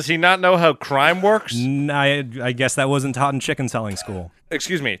 Yeah, does he not know how crime works? I guess that wasn't taught in chicken selling school.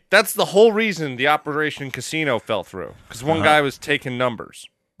 Excuse me. That's the whole reason the Operation Casino fell through. Because one guy was taking numbers.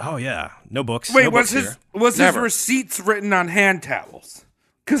 Oh, yeah. No books. Wait, no was books his here. receipts written on hand towels?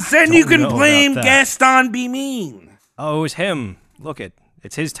 Because then you can know blame about that. Gaston Be Mean. Oh, it was him. Look,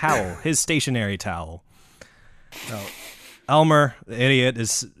 it's his towel, his stationary towel. So, Elmer, the idiot,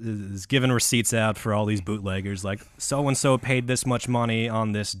 is giving receipts out for all these bootleggers. Like, so-and-so paid this much money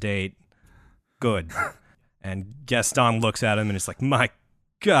on this date. Good. And Gaston looks at him and is like, my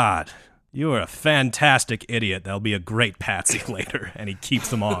God, you are a fantastic idiot. That'll be a great patsy later. And he keeps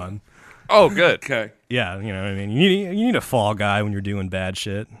them on. Oh, good. Okay. Yeah, you know what I mean? You need a fall guy when you're doing bad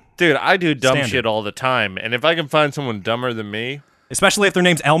shit. Dude, I do dumb Standard. shit all the time. And if I can find someone dumber than me... Especially if their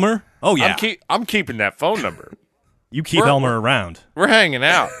name's Elmer? Oh, yeah. I'm keeping that phone number. You keep Elmer around. We're hanging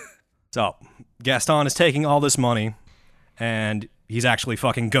out. So, Gaston is taking all this money, and he's actually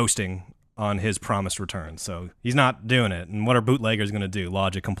fucking ghosting on his promised return. So, he's not doing it. And what are bootleggers going to do?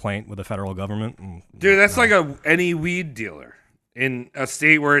 Lodge a complaint with the federal government? Dude, that's like any weed dealer in a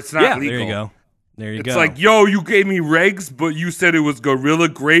state where it's not legal. There you go. There you go. It's like, yo, you gave me regs, but you said it was Gorilla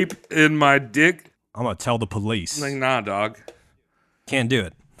Grape in my dick. I'm going to tell the police. Like, nah, dog. Can't do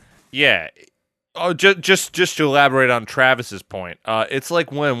it. Yeah. Oh, just to elaborate on Travis's point, it's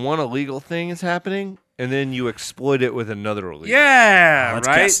like when one illegal thing is happening, and then you exploit it with another illegal. Yeah, That's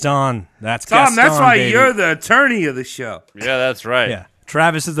right? Gaston. That's Tom, Gaston, that's why baby. you're the attorney of the show. Yeah, that's right. Yeah.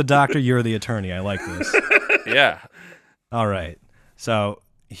 Travis is the doctor. You're the attorney. I like this. Yeah. All right. So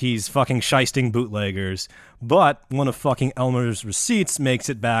he's fucking shysting bootleggers, but one of fucking Elmer's receipts makes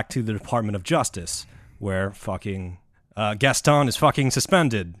it back to the Department of Justice, where fucking Gaston is fucking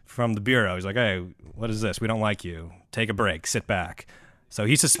suspended from the bureau. He's like, hey, what is this? We don't like you. Take a break. Sit back. So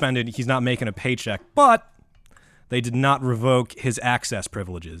he's suspended. He's not making a paycheck, but they did not revoke his access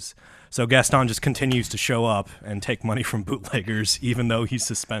privileges. So Gaston just continues to show up and take money from bootleggers, even though he's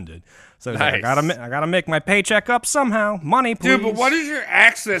suspended. So he's like, I gotta make my paycheck up somehow. Money, please. Dude, but what is your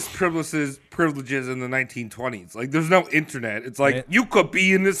access privileges in the 1920s? Like, there's no internet. It's like, you could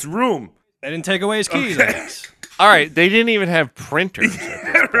be in this room. They didn't take away his keys, I guess. All right, they didn't even have printers.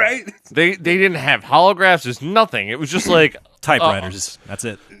 Right? They didn't have holographs. There's nothing. It was just like typewriters. That's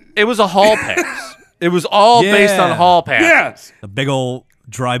it. It was a hall pass. It was all based on hall passes. Yeah. A big old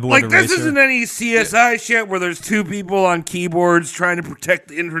dry board Like, eraser. this isn't any CSI shit where there's two people on keyboards trying to protect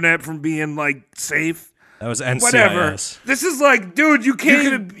the internet from being, like, safe. That was NCIS. Whatever. This is like, dude, you can't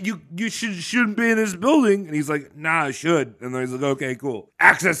even, you shouldn't be in this building. And he's like, nah, I should. And then he's like, okay, cool.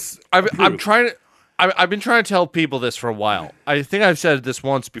 Access. I've been trying to tell people this for a while. I think I've said this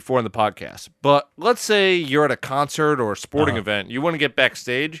once before in the podcast. But let's say you're at a concert or a sporting event. You want to get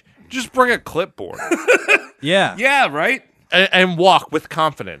backstage. Just bring a clipboard. Yeah. Yeah, right? And walk with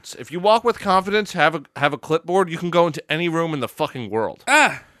confidence. If you walk with confidence, have a clipboard, you can go into any room in the fucking world.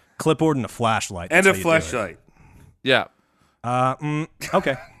 Clipboard and a flashlight. And That's a how you do it. flashlight. Yeah.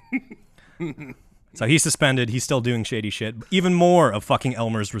 Okay. So he's suspended. He's still doing shady shit. Even more of fucking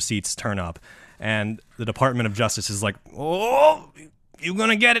Elmer's receipts turn up. And the Department of Justice is like, oh, you're going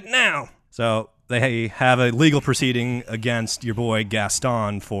to get it now. So they have a legal proceeding against your boy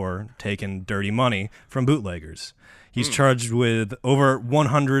Gaston for taking dirty money from bootleggers. He's charged with over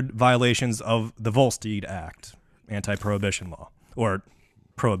 100 violations of the Volstead Act, anti-prohibition law, or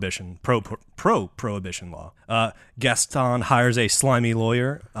prohibition, pro-prohibition law. Gaston hires a slimy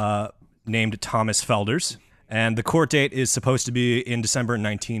lawyer named Thomas Felders, and the court date is supposed to be in December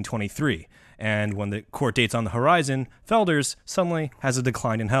 1923. And when the court date's on the horizon, Felders suddenly has a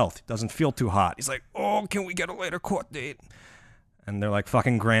decline in health. Doesn't feel too hot. He's like, oh, can we get a later court date? And they're like,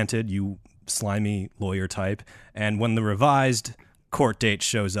 fucking granted, you slimy lawyer type. And when the revised court date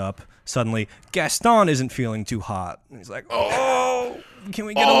shows up, suddenly Gaston isn't feeling too hot. And he's like, oh, can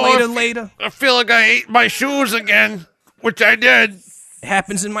we get a later? I feel like I ate my shoes again, which I did. It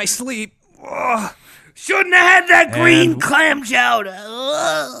happens in my sleep. Oh. Shouldn't have had that green clam chowder.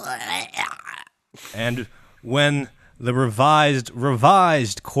 And when the revised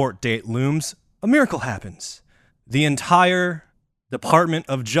court date looms, a miracle happens. The entire Department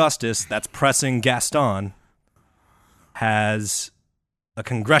of Justice that's pressing Gaston has a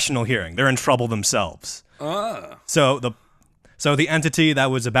congressional hearing. They're in trouble themselves. So the entity that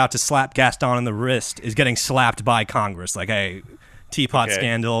was about to slap Gaston in the wrist is getting slapped by Congress. Like, hey, teapot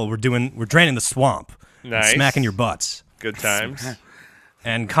scandal, we're draining the swamp. Nice. Smacking your butts. Good times.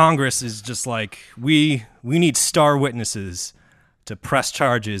 And Congress is just like, we need star witnesses to press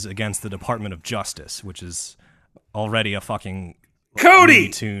charges against the Department of Justice, which is already a fucking Cody, Looney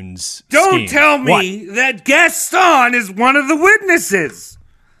Tunes don't scheme. tell me that Gaston is one of the witnesses.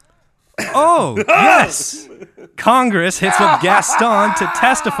 Oh, yes. Congress hits up Gaston to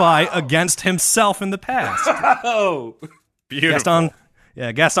testify against himself in the past. Oh, beautiful.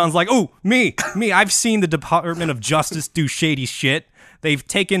 Gaston's like, oh, me. I've seen the Department of Justice do shady shit. They've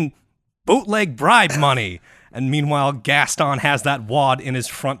taken bootleg bribe money. And meanwhile, Gaston has that wad in his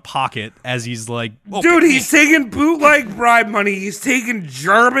front pocket as he's like, oh, dude, he's taking bootleg bribe money. He's taking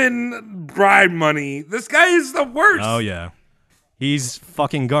German bribe money. This guy is the worst. Oh, yeah. He's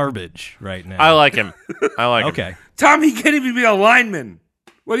fucking garbage right now. I like him. Okay. Tom, he can't even be a lineman.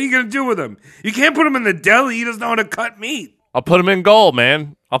 What are you going to do with him? You can't put him in the deli. He doesn't know how to cut meat. I'll put him in goal,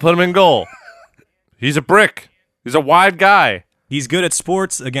 man. I'll put him in goal. He's a brick. He's a wide guy. He's good at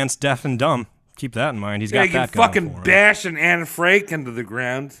sports against deaf and dumb. Keep that in mind. He's got he that can going fucking for him. bash an Anne Frank into the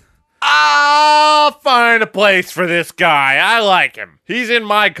ground. I'll find a place for this guy. I like him. He's in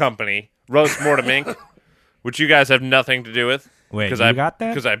my company, Roast Mortem Inc., which you guys have nothing to do with. Wait, you got that?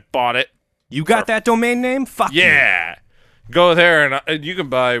 Because I bought it. You got that domain name? Fuck yeah. Go there and you can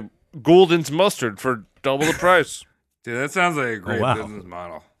buy Goulden's mustard for double the price. Dude, that sounds like a great wow. business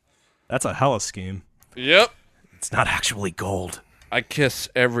model. That's a hella scheme. Yep. It's not actually gold. I kiss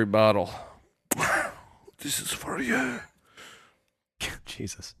every bottle. This is for you.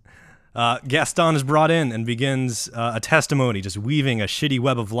 Jesus. Gaston is brought in and begins a testimony, just weaving a shitty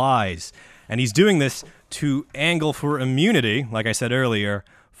web of lies. And he's doing this to angle for immunity, like I said earlier,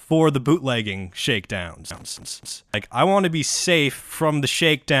 for the bootlegging shakedowns. Like, I want to be safe from the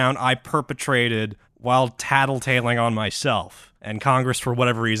shakedown I perpetrated while tattletaling on myself. And Congress, for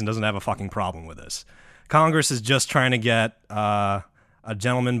whatever reason, doesn't have a fucking problem with this. Congress is just trying to get a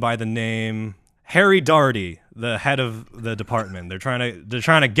gentleman by the name Harry Daugherty, the head of the department. They're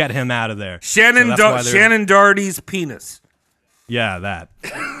trying to get him out of there. Shannon Daugherty's penis. Yeah, that.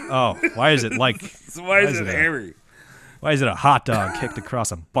 Oh, why is it like? Why is it hairy? Why is it a hot dog kicked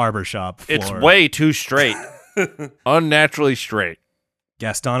across a barbershop floor? It's way too straight. Unnaturally straight.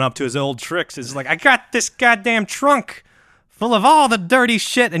 Gaston, up to his old tricks, is like, I got this goddamn trunk full of all the dirty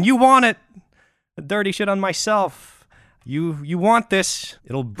shit, and you want it. The dirty shit on myself. You want this.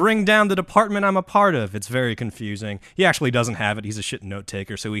 It'll bring down the department I'm a part of. It's very confusing. He actually doesn't have it. He's a shit note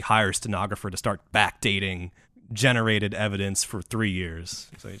taker, so he hires a stenographer to start backdating generated evidence for 3 years.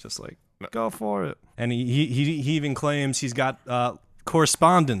 So he's just like, go for it. And he even claims he's got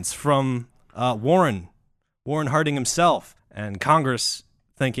correspondence from Warren Harding himself, and Congress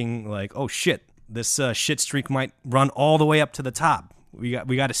thinking like, oh shit, this shit streak might run all the way up to the top. We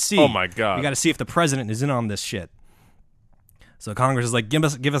got to see. Oh my god. We got to see if the president is in on this shit. So Congress is like, give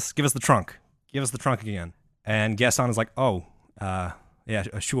us the trunk. Give us the trunk again. And Gaston is like, oh, yeah,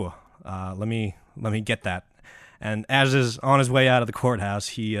 sure. Let me get that. And as is on his way out of the courthouse,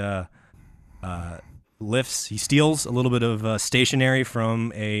 he steals a little bit of stationery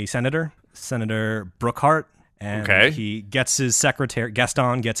from a senator, Senator Brookhart. And he gets his secretary,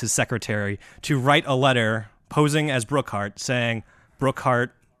 Gaston gets his secretary to write a letter posing as Brookhart saying Brookhart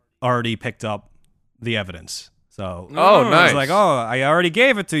already picked up the evidence. So nice. He's like, oh, I already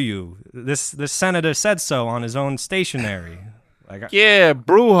gave it to you. This senator said so on his own stationery. Like, yeah,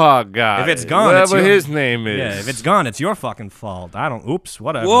 Brewhog guy. If it's gone, whatever it's his name is. Yeah, if it's gone, it's your fucking fault.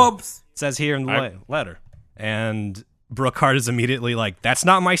 Whatever. Whoops. It says here in the letter. And Brookhart is immediately like, that's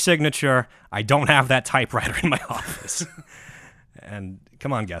not my signature. I don't have that typewriter in my office. And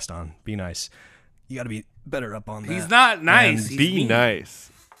come on, Gaston, be nice. You got to be better up on that. He's not nice. And be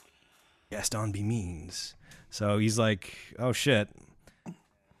nice. Gaston be means. So he's like, oh shit.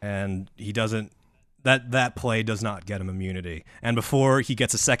 And he doesn't, that play does not get him immunity. And before he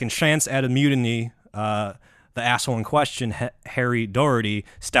gets a second chance at immunity, the asshole in question, Harry Daugherty,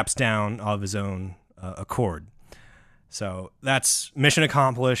 steps down of his own accord. So that's mission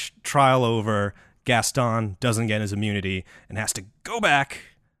accomplished, trial over. Gaston doesn't get his immunity and has to go back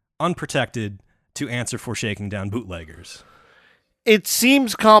unprotected to answer for shaking down bootleggers. It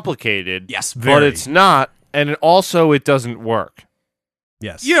seems complicated. Yes, very. But it's not. And it doesn't work.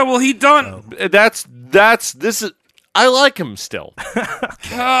 Yes. Yeah, well, he done. This is. I like him still.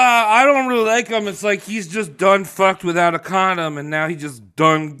 I don't really like him. It's like he's just done fucked without a condom, and now he just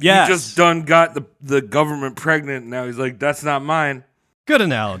done. Yes. He just done got the government pregnant. And now he's like, that's not mine. Good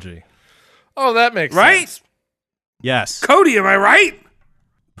analogy. Oh, that makes right? sense. Yes. Cody, am I right?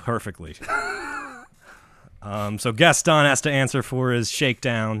 Perfectly. So Gaston has to answer for his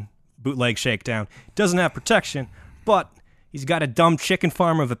shakedown, bootleg shakedown. He doesn't have protection, but he's got a dumb chicken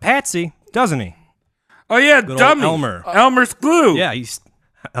farm of a patsy, doesn't he? Oh yeah, Good dummy. old Elmer. Elmer's glue. Yeah, he's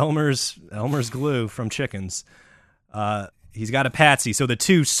Elmer's glue from Chickens. He's got a patsy, so the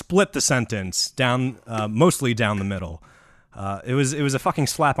two split the sentence down, mostly down the middle. It was a fucking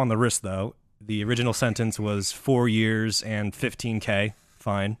slap on the wrist, though. The original sentence was 4 years and $15K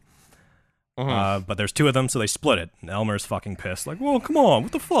fine. But there's 2 of them, so they split it. And Elmer's fucking pissed. Like, well, come on,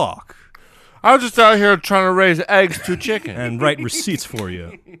 what the fuck? I was just out here trying to raise eggs to chicken. And write receipts for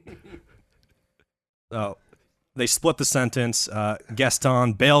you. So they split the sentence.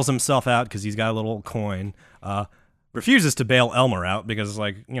 Gaston bails himself out because he's got a little coin. Refuses to bail Elmer out because,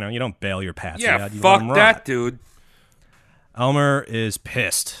 like, you don't bail your patsy out. You let him fuck rot. that, dude. Elmer is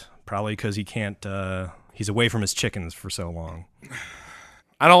pissed, probably because he can't. He's away from his chickens for so long.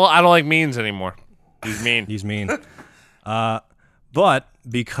 I don't like means anymore. He's mean. He's mean. But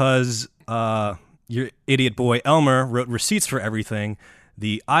because your idiot boy Elmer wrote receipts for everything,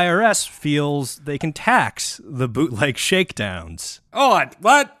 the IRS feels they can tax the bootleg shakedowns. Oh,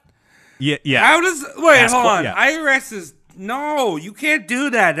 what? Yeah. How does... Wait, Ask hold for- on. yeah. IRS is... No, you can't do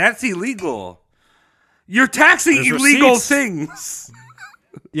that. That's illegal. You're taxing There's illegal receipts. things.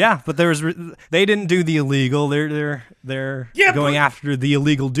 Yeah, but they didn't do the illegal. They're going after the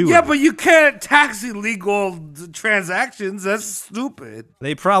illegal doer. Yeah, but you can't tax illegal transactions. That's stupid.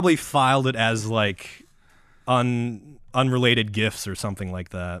 They probably filed it as like unrelated gifts or something like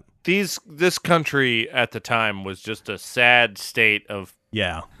that. This country at the time was just a sad state of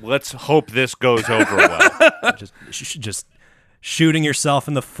Yeah. Let's hope this goes over well. just shooting yourself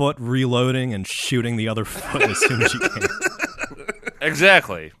in the foot, reloading, and shooting the other foot as soon as you can.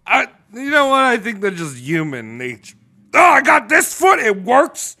 Exactly. You know what? I think they're just human nature. Oh, I got this foot. It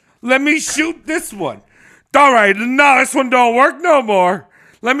works. Let me shoot this one. All right. No, this one don't work no more.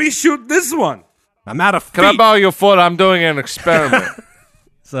 Let me shoot this one. I'm out of feet. Can I borrow your foot? I'm doing an experiment.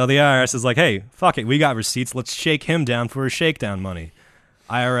 So the IRS is like, hey, fuck it. We got receipts. Let's shake him down for his shakedown money.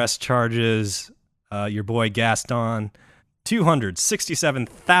 IRS charges your boy Gaston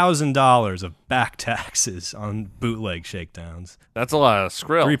 $267,000 of back taxes on bootleg shakedowns. That's a lot of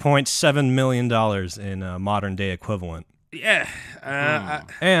skrill. $3.7 million in modern day equivalent. Yeah.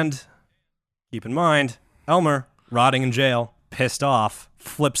 And keep in mind, Elmer, rotting in jail, pissed off,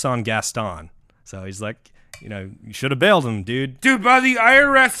 flips on Gaston. So he's like, you should have bailed him, dude. Dude, by the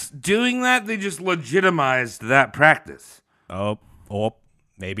IRS doing that, they just legitimized that practice. Oh,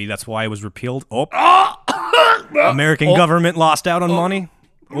 maybe that's why it was repealed. American government lost out on money.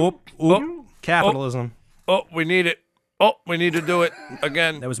 Capitalism. We need it. We need to do it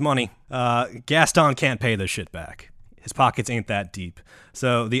again. That was money. Gaston can't pay this shit back. His pockets ain't that deep.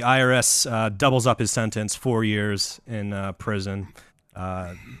 So the IRS doubles up his sentence, 4 years in prison.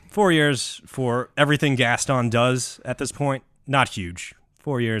 4 years for everything Gaston does at this point. Not huge.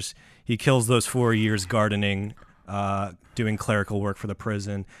 4 years. He kills those 4 years gardening, doing clerical work for the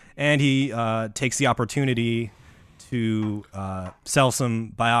prison. And he takes the opportunity to sell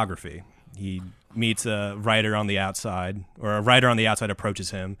some biography. He meets a writer on the outside, or a writer on the outside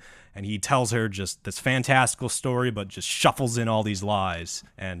approaches him, and he tells her just this fantastical story, but just shuffles in all these lies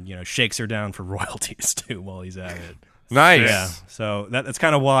and, shakes her down for royalties too while he's at it. Nice. Yeah. So that's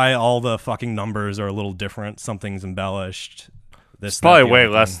kind of why all the fucking numbers are a little different. Something's embellished. It's probably way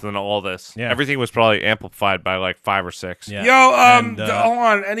less than all this. Yeah. Everything was probably amplified by like 5 or 6. Yeah. Yo, And, hold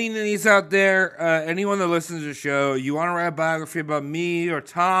on. Any ninnies out there, anyone that listens to the show, you want to write a biography about me or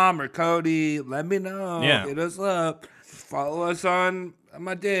Tom or Cody, let me know. Yeah. Hit us up. Follow us on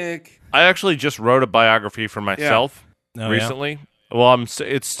my dick. I actually just wrote a biography for myself recently. Well,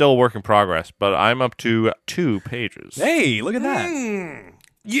 it's still a work in progress, but I'm up to 2 pages. Hey, look at that.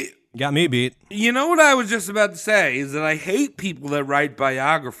 You got me beat. You know what I was just about to say is that I hate people that write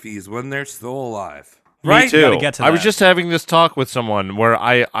biographies when they're still alive. Right? Me too. Gotta get to I was that. just having this talk with someone where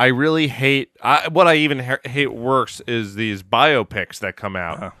I really hate what I even hate worse is these biopics that come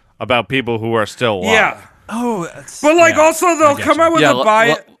out about people who are still alive. Yeah. Oh, but also they'll come out with a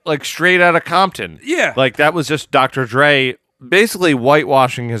bio. Like Straight Outta Compton. Yeah. Like that was just Dr. Dre basically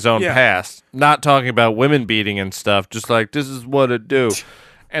whitewashing his own past, not talking about women beating and stuff, just like this is what it do.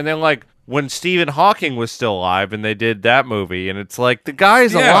 And then like when Stephen Hawking was still alive and they did that movie, and it's like the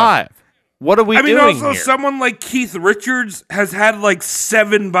guy's alive. What are we doing also here? someone like Keith Richards has had like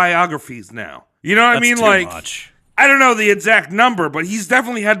 7 biographies now. You know what I mean? Too Like much. I don't know the exact number, but he's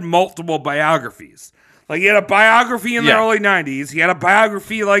definitely had multiple biographies. Like he had a biography in the early 90s. He had a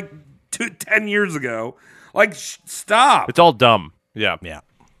biography like 10 years ago. Like stop. It's all dumb. Yeah.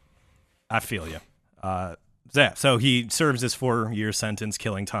 I feel you. So he serves his 4-year sentence,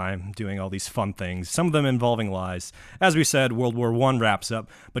 killing time, doing all these fun things, some of them involving lies. As we said, World War I wraps up,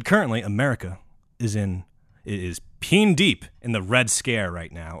 but currently America is peen deep in the Red Scare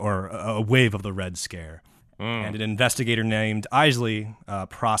right now, or a wave of the Red Scare. And an investigator named Isley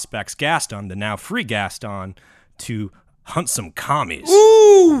prospects Gaston, the now free Gaston, to hunt some commies.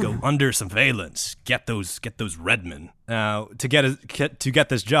 Ooh! Go under surveillance. Get those redmen. Now, to get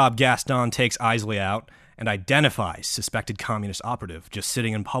this job, Gaston takes Isley out and identifies suspected communist operative just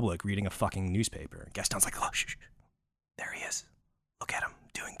sitting in public reading a fucking newspaper. Gaston's like, oh, shh. There he is. Look at him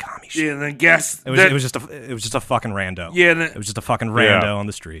doing commie shit. Yeah, and then it was just a fucking rando. Yeah, it was just a fucking rando on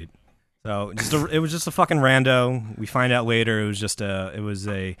the street. So it was just a fucking rando. We find out later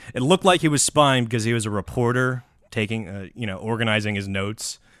it looked like he was spying because he was a reporter taking organizing his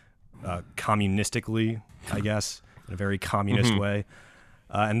notes communistically, I guess, in a very communist way.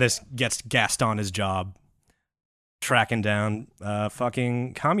 And this gets Gaston his job tracking down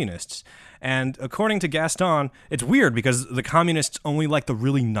fucking communists. And according to Gaston, it's weird because the communists only like the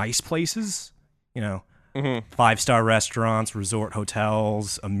really nice places, 5-star restaurants, resort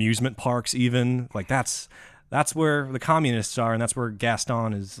hotels, amusement parks even. Like that's where the communists are, and that's where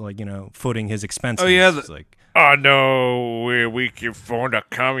Gaston is footing his expenses. Oh yeah, I know where we can find a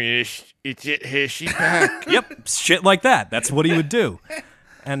communist. It's at Hershey Park. Yep, shit like that. That's what he would do.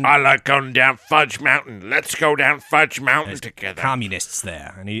 And I like going down Fudge Mountain. Let's go down Fudge Mountain together. Communists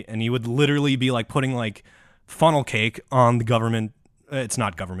there, and he would literally be like putting like funnel cake on the government. It's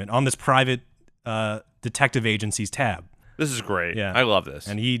not government, on this private detective agency's tab. This is great. Yeah, I love this.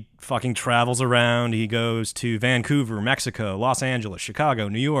 And he fucking travels around. He goes to Vancouver, Mexico, Los Angeles, Chicago,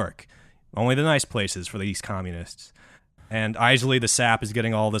 New York. Only the nice places for these communists. And Isley the sap is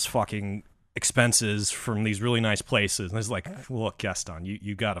getting all this fucking expenses from these really nice places. And it's like, look, Gaston,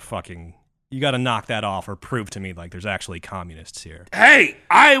 you gotta knock that off or prove to me like there's actually communists here. Hey,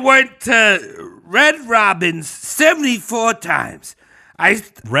 I went to Red Robin's 74 times.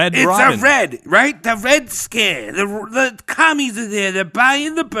 It's Robin. a red, right? The Red Scare. The commies are there. They're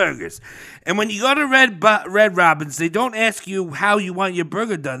buying the burgers. And when you go to Red Robin's, they don't ask you how you want your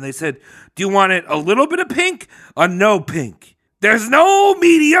burger done. They said, do you want it a little bit of pink or no pink? There's no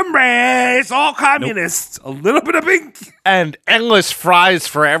medium rare. It's all communists. Nope. A little bit of pink. And endless fries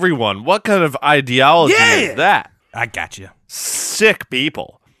for everyone. What kind of ideology is that? I got you. Sick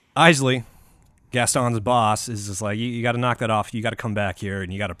people. Isley, Gaston's boss, is just like, you got to knock that off. You got to come back here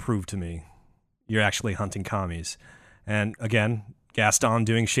and you got to prove to me you're actually hunting commies. And again, Gaston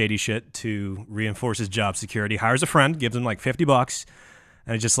doing shady shit to reinforce his job security, hires a friend, gives him like $50,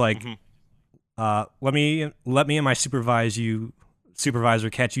 and it's just like, let me and my supervisor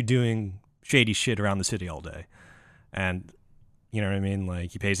catch you doing shady shit around the city all day. And you know what I mean?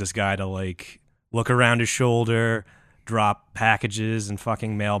 Like, he pays this guy to like look around his shoulder, drop packages and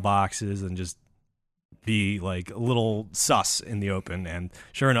fucking mailboxes, and just be like a little sus in the open. And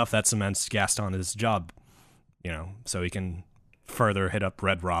sure enough, that cements Gaston his job, so he can further hit up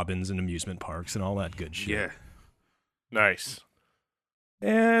Red Robins and amusement parks and all that good shit. Yeah. Nice.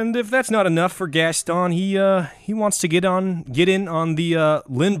 And if that's not enough for Gaston, he wants to get in on the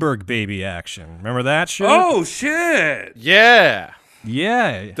Lindbergh baby action. Remember that shit? Oh shit! Yeah.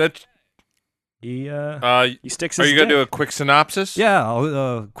 That he sticks his Are you going to dick. do a quick synopsis?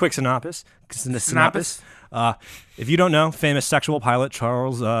 Yeah, quick synopsis. If you don't know, famous sexual pilot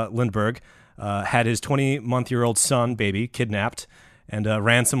Charles Lindbergh had his 20-month-old son, baby, kidnapped, and a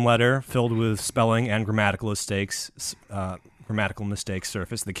ransom letter filled with spelling and grammatical mistakes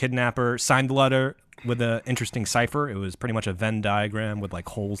surfaced. The kidnapper signed the letter with an interesting cipher. It was pretty much a Venn diagram with like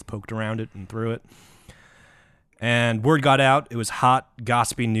holes poked around it and through it. And word got out. It was hot,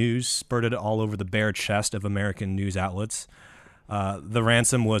 gossipy news, spurted all over the bare chest of American news outlets. The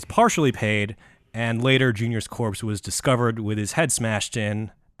ransom was partially paid, and later Junior's corpse was discovered with his head smashed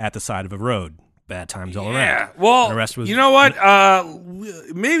in at the side of a road. Bad times all around. Yeah, well, the rest was you know what?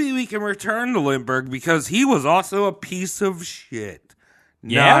 Maybe we can return to Lindbergh because he was also a piece of shit.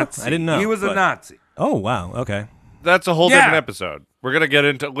 Yeah? Nazi. I didn't know, He was a but- Nazi. Oh, wow. Okay. That's a whole Yeah. different episode. We're going to get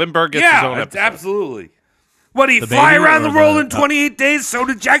into Lindbergh gets his own Yeah, episode. absolutely. What, he The fly baby around or the world the- in 28 days? So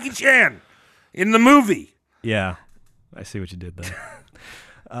did Jackie Chan in the movie. Yeah. I see what you did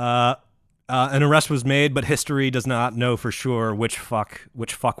there. An arrest was made, but history does not know for sure which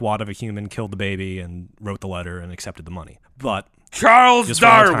fuckwad of a human killed the baby and wrote the letter and accepted the money. But Charles just for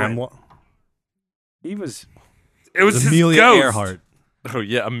all Darwin. time, he was. It was his Amelia ghost. Earhart Oh,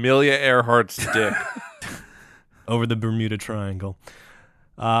 yeah, Amelia Earhart's dick. over the Bermuda Triangle.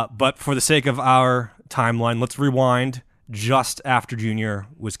 But for the sake of our timeline, let's rewind just after Junior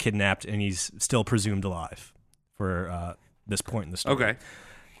was kidnapped and he's still presumed alive for this point in the story. Okay.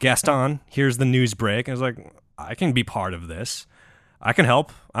 Gaston hears the news break and is like, I can be part of this. I can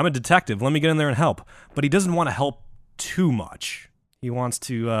help. I'm a detective. Let me get in there and help. But he doesn't want to help too much. He wants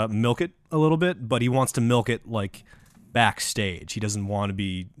to milk it a little bit, but he wants to milk it like backstage. He doesn't want to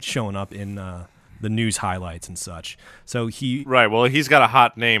be showing up in the news highlights and such. So he's got a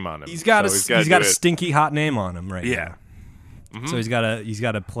hot name on him. He's got a stinky hot name on him right now. Mm-hmm. So he's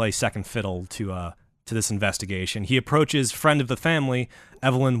got to play second fiddle to this investigation. He approaches friend of the family,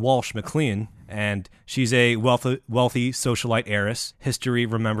 Evelyn Walsh McLean, and she's a wealthy socialite heiress. History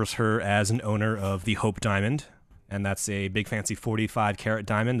remembers her as an owner of the Hope Diamond, and that's a big fancy 45-carat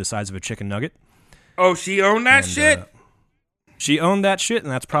diamond the size of a chicken nugget. Oh, she owned that shit? She owned that shit,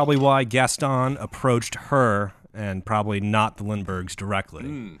 and that's probably why Gaston approached her and probably not the Lindberghs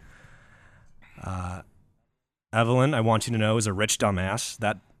directly. Evelyn, I want you to know, is a rich dumbass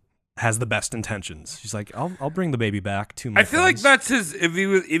that has the best intentions. She's like, I'll bring the baby back to my I feel like that's his.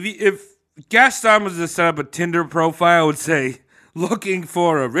 If Gaston was to set up a Tinder profile, it would say, looking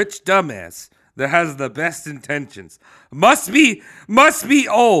for a rich dumbass that has the best intentions. Must be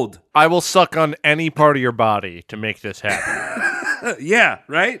old. I will suck on any part of your body to make this happen. Yeah,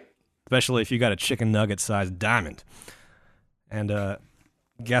 right? Especially if you got a chicken nugget-sized diamond. And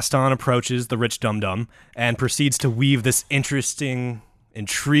Gaston approaches the rich dum-dum and proceeds to weave this interesting,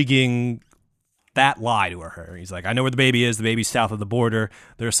 intriguing, fat lie to her. He's like, I know where the baby is. The baby's south of the border.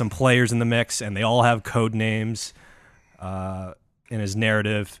 There are some players in the mix, and they all have code names in his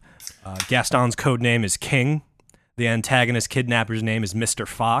narrative. Gaston's code name is King. The antagonist kidnapper's name is Mr.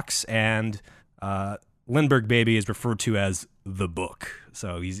 Fox, and Lindbergh baby is referred to as the Book.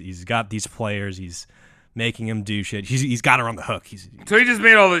 So he's got these players. He's making him do shit. He's got her on the hook. So he just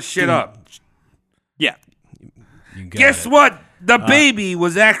made all this shit up. Yeah. Guess what? The baby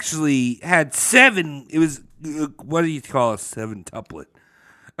was actually had 7. It was what do you call a 7-tuplet?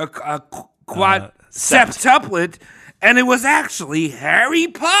 A quad septuplet, and it was actually Harry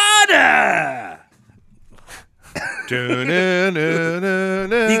Potter. He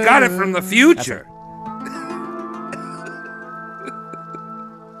got it from the future.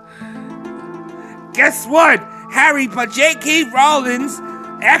 Guess what? J.K. Rowling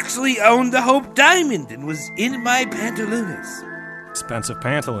actually owned the Hope Diamond and was in my pantaloons. Expensive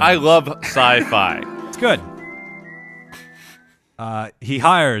pantaloons. I love sci-fi. It's good. He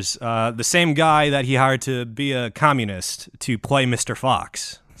hires the same guy that he hired to be a communist to play Mr.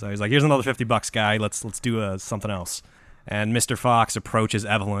 Fox. So he's like, here's another $50, guy. Let's do something else. And Mr. Fox approaches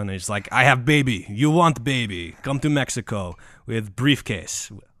Evelyn and he's like, I have baby. You want baby. Come to Mexico with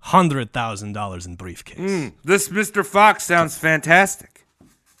briefcase. $100,000 in briefcase. This Mr. Fox sounds fantastic.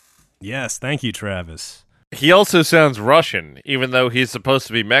 Yes, thank you, Travis. He also sounds Russian, even though he's supposed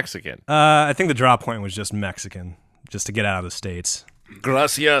to be Mexican. I think the drop point was just Mexican, just to get out of the States.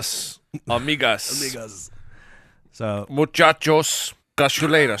 Gracias, amigas. So, muchachos,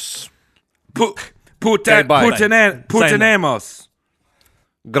 casuleros. Putinemos.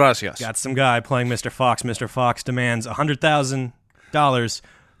 Gracias. Got some guy playing Mr. Fox. Mr. Fox demands $100,000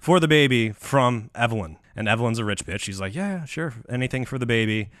 for the baby from Evelyn. And Evelyn's a rich bitch. She's like, yeah, sure, anything for the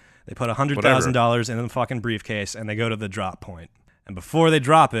baby. They put $100,000 in the fucking briefcase, and they go to the drop point. And before they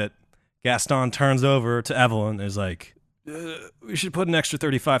drop it, Gaston turns over to Evelyn and is like, we should put an extra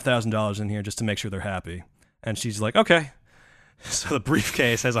 $35,000 in here just to make sure they're happy. And she's like, okay. So the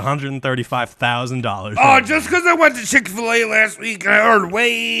briefcase has $135,000. Oh, just because I went to Chick-fil-A last week and I ordered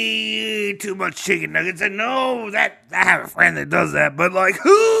way too much chicken nuggets. I know that I have a friend that does that, but like,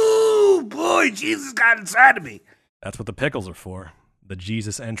 ooh, boy, Jesus got inside of me. That's what the pickles are for. The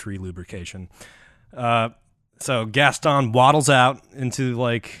Jesus entry lubrication. So Gaston waddles out into,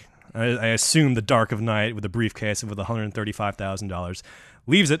 like, I assume the dark of night with a briefcase with $135,000,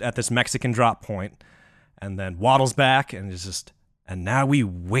 leaves it at this Mexican drop point, and then waddles back and is just, and now we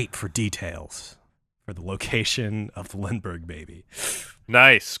wait for details for the location of the Lindbergh baby.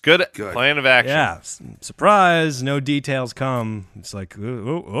 Nice. Good plan of action. Yeah. Surprise, no details come. It's like,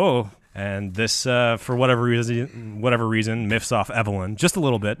 oh. And this, for whatever reason, miffs off Evelyn just a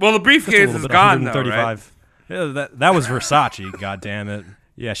little bit. Well, the briefcase is gone, though, right? Yeah, that was Versace, God damn it.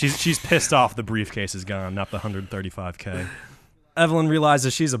 Yeah, she's pissed off the briefcase is gone, not the $135K. Evelyn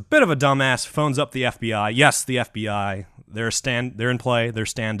realizes she's a bit of a dumbass, phones up the FBI. Yes, the FBI. They're in play. They're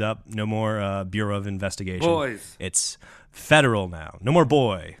stand up. No more Bureau of Investigation. Boys. It's federal now. No more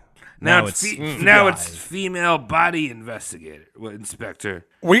boy. Now it's female body inspector.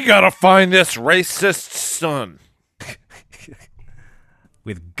 We gotta find this racist son.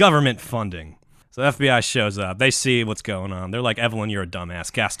 With government funding. So the FBI shows up. They see what's going on. They're like, Evelyn, you're a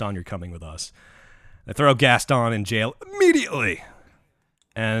dumbass. Gaston, you're coming with us. They throw Gaston in jail immediately.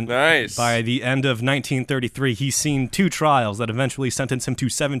 And by the end of 1933, he's seen 2 trials that eventually sentenced him to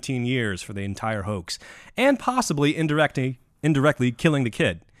 17 years for the entire hoax. And possibly indirectly killing the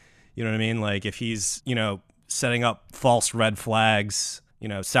kid. You know what I mean? Like, if he's, setting up false red flags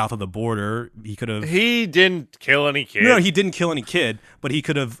south of the border. He could have. He didn't kill any kid. No, he didn't kill any kid, but he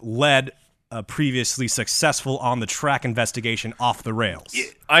could have led a previously successful on-the-track investigation off the rails.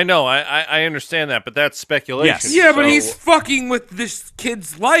 I know, I understand that, but that's speculation. Yes. Yeah, but he's fucking with this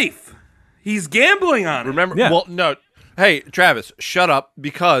kid's life. He's gambling on it. Remember? Well, no. Hey, Travis, shut up,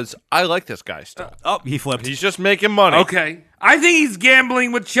 because I like this guy still. He flipped. He's just making money. Okay. I think he's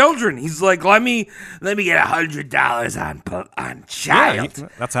gambling with children. He's like, let me get $100 on child. Yeah,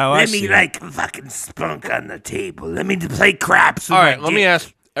 that's how I see it. Let me fucking spunk on the table. Let me play craps with All right, my let me dick.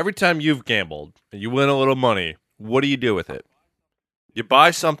 ask. Every time you've gambled and you win a little money, what do you do with it? You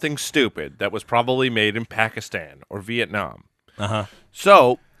buy something stupid that was probably made in Pakistan or Vietnam. Uh-huh.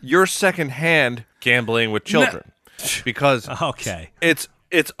 So you're secondhand gambling with children because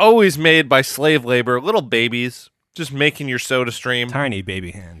it's always made by slave labor, little babies just making your soda stream. Tiny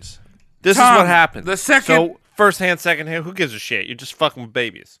baby hands. This Tom, is what happens. the second- So first hand, second hand, who gives a shit? You're just fucking with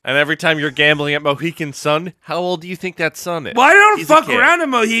babies. And every time you're gambling at Mohegan Sun, how old do you think that son is? Well, I don't He's a fuck kid. around at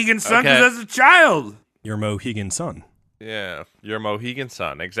Mohegan Sun because as a child. Your Mohegan son. Yeah, your Mohegan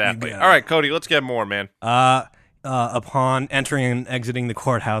Sun, exactly. You got All right, Cody, let's get more, man. Upon entering and exiting the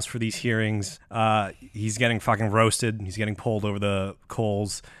courthouse for these hearings, he's getting fucking roasted. He's getting pulled over the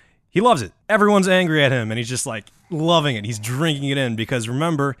coals. He loves it. Everyone's angry at him, and he's just like loving it. He's drinking it in because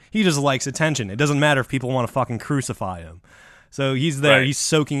remember, he just likes attention. It doesn't matter if people want to fucking crucify him. So he's there. Right. He's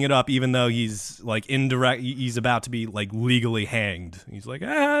soaking it up, even though he's like indirect. He's about to be like legally hanged. He's like,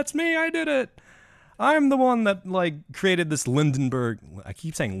 it's me. I did it. I'm the one that like created this Lindbergh. I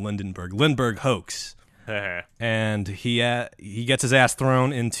keep saying Lindbergh hoax. And he gets his ass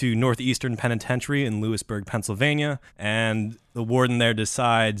thrown into Northeastern Penitentiary in Lewisburg, Pennsylvania, and the warden there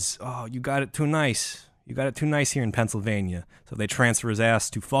decides, oh, you got it too nice. You got it too nice here in Pennsylvania. So they transfer his ass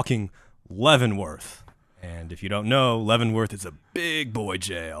to fucking Leavenworth. And if you don't know, Leavenworth is a big boy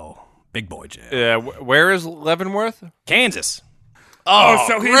jail. Big boy jail. Yeah, where is Leavenworth? Kansas. Oh,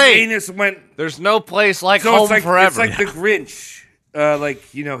 so his great. anus went. There's no place like So home it's like forever. It's like the Grinch.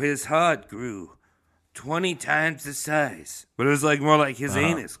 His heart grew 20 times the size, but it was like more like his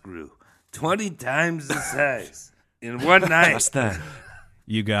anus grew 20 times the size in one night. Just that.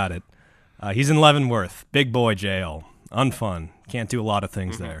 You got it. He's in Leavenworth. Big boy jail. Unfun. Can't do a lot of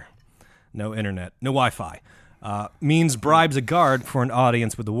things there. No internet. No Wi-Fi. Means bribes a guard for an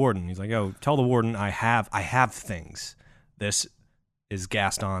audience with the warden. He's like, oh, tell the warden I have things. This is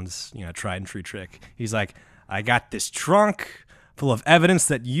Gaston's, tried and true trick. He's like, I got this trunk full of evidence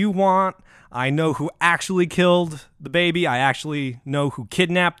that you want. I know who actually killed the baby. I actually know who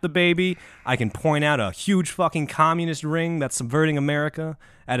kidnapped the baby. I can point out a huge fucking communist ring that's subverting America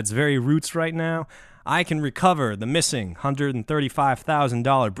at its very roots right now. I can recover the missing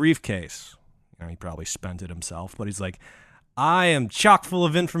 $135,000 briefcase. He probably spent it himself, but he's like, I am chock full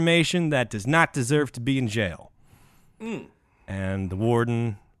of information that does not deserve to be in jail. And the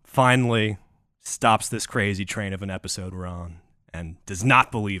warden finally stops this crazy train of an episode we're on and does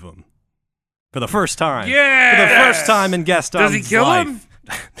not believe him. For the first time. Yeah. For the first time in Gaston's Does he kill life. him?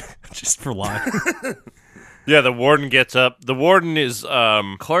 Just for life. Yeah, the warden gets up. The warden is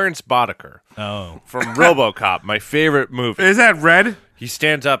Clarence Boddicker. Oh. From RoboCop, my favorite movie. Is that Red? He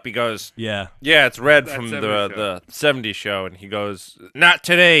stands up, he goes, Yeah. Yeah, it's Red That from 70s the 70s show, and he goes, not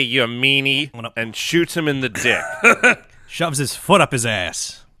today, you meanie, and shoots him in the dick. Shoves his foot up his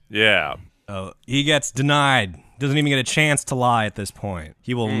ass. Yeah. Oh, he gets denied. Doesn't even get a chance to lie at this point.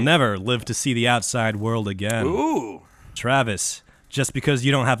 He will never live to see the outside world again. Ooh. Travis, just because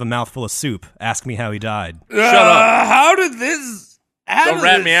you don't have a mouthful of soup, ask me how he died. Shut up. How did this Don't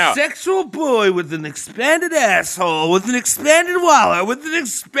rat me out. sexual boy with an expanded asshole, with an expanded wallet, with an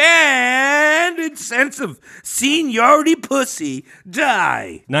expanded sense of seniority pussy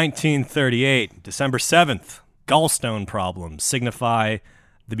die? 1938, December 7th. Gallstone problems signify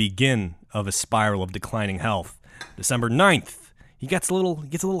the begin of a spiral of declining health. December 9th, he gets a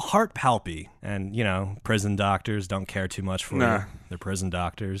little heart palpy, and prison doctors don't care too much for it. They're prison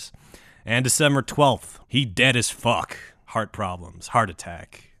doctors. And December 12th, he dead as fuck. Heart problems, heart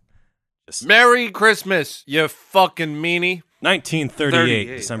attack. Merry Christmas, you fucking meanie. 1938,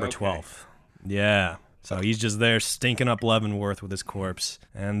 December 12th. Yeah. So he's just there stinking up Leavenworth with his corpse.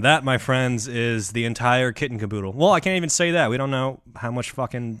 And that, my friends, is the entire kit and caboodle. Well, I can't even say that. We don't know how much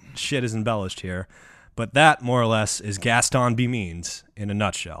fucking shit is embellished here. But that, more or less, is Gaston B. Means in a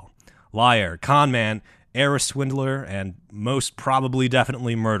nutshell. Liar, con man, heir swindler, and most probably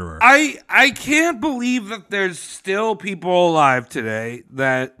definitely murderer. I can't believe that there's still people alive today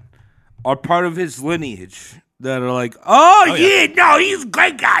that are part of his lineage that are like, oh yeah, no, he's a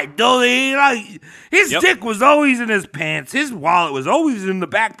great guy. No, his dick was always in his pants. His wallet was always in the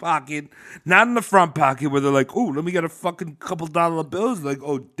back pocket, not in the front pocket. Where they're like, oh, let me get a fucking couple dollar bills. Like,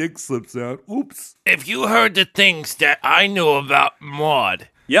 oh, dick slips out. Oops. If you heard the things that I knew about Maud,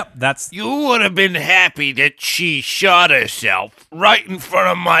 Yep, that's you would have been happy that she shot herself right in front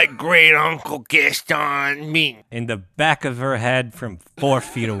of my great uncle Gaston Mean. in the back of her head from 4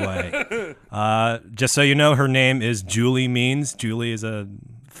 feet away. Just so you know, her name is Julie Means. Julie is a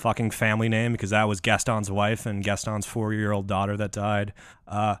fucking family name because that was Gaston's wife and Gaston's 4-year-old daughter that died.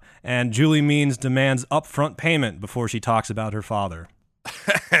 And Julie Means demands upfront payment before she talks about her father.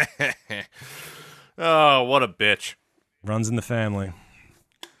 Oh, what a bitch. Runs in the family.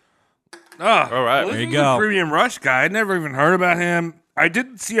 Oh, all right. Well, There you this is go. a Premium Rush guy. I'd never even heard about him. I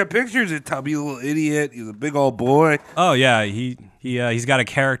didn't see a picture. He's a tubby little idiot. He's a big old boy. Oh yeah, he's got a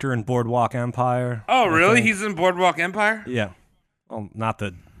character in Boardwalk Empire. Oh, I really? think. He's in Boardwalk Empire? Yeah. Well, not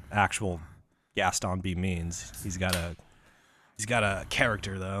the actual Gaston B. Means. He's got a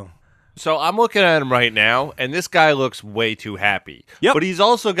character though. So I'm looking at him right now, and this guy looks way too happy. Yep. But he's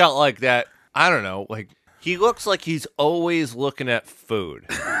also got like that, I don't know, like he looks like he's always looking at food.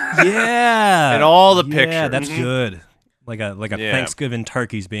 Yeah. And all the pictures. Yeah, that's good. Like a Yeah. Thanksgiving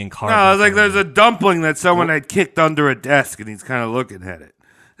turkey's being carved. No, in it's like front of there's a dumpling that someone had kicked under a desk, and he's kind of looking at it.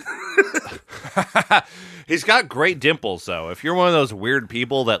 He's got great dimples, though. If you're one of those weird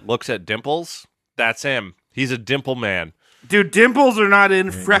people that looks at dimples, that's him. He's a dimple man. Dude, dimples are not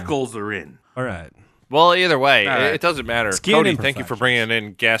in, freckles are in. All right. Well, either way, All right. it doesn't matter. Skin Cody, imperfections. thank you for bringing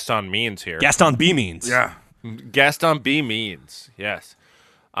in Gaston Means here. Gaston B. Means. Yeah. Gaston B. Means, yes.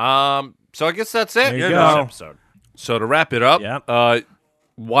 So I guess that's it. There you for go. this episode. So to wrap it up, Yep.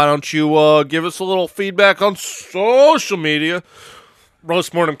 why don't you give us a little feedback on social media?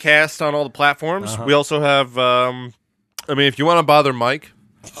 Roast Mortem Cast on all the platforms. Uh-huh. We also have, if you want to bother Mike,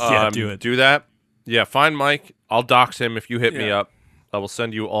 Yeah, do it. Do that. Yeah, find Mike. I'll dox him if you hit me Yeah. up. I will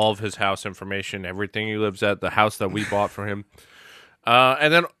send you all of his house information, everything he lives at, the house that we bought for him.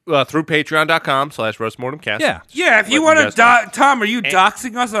 And then through patreon.com/roastmortemcast. Yeah. Yeah, if you Let want you to, guys Tom, are you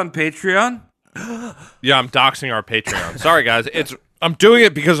doxing us on Patreon? Yeah, I'm doxing our Patreon. Sorry, guys. I'm doing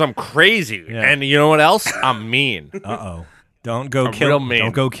it because I'm crazy. Yeah. And you know what else? I'm mean. Uh-oh. Don't go I'm real mean.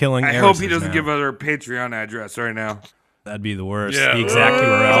 Don't go killing I heiresses hope he doesn't now. give us our Patreon address right now. That'd be the worst. Yeah. The exact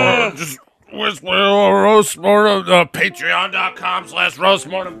URL. Just whisper roast mortem,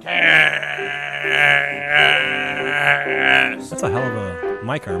 patreon.com/roastmortemcast. That's a hell of a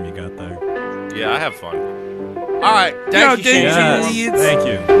mic arm you got there. Yeah, I have fun. All right. Thank you, thank Shane. you, idiots. Thank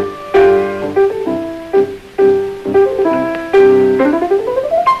you.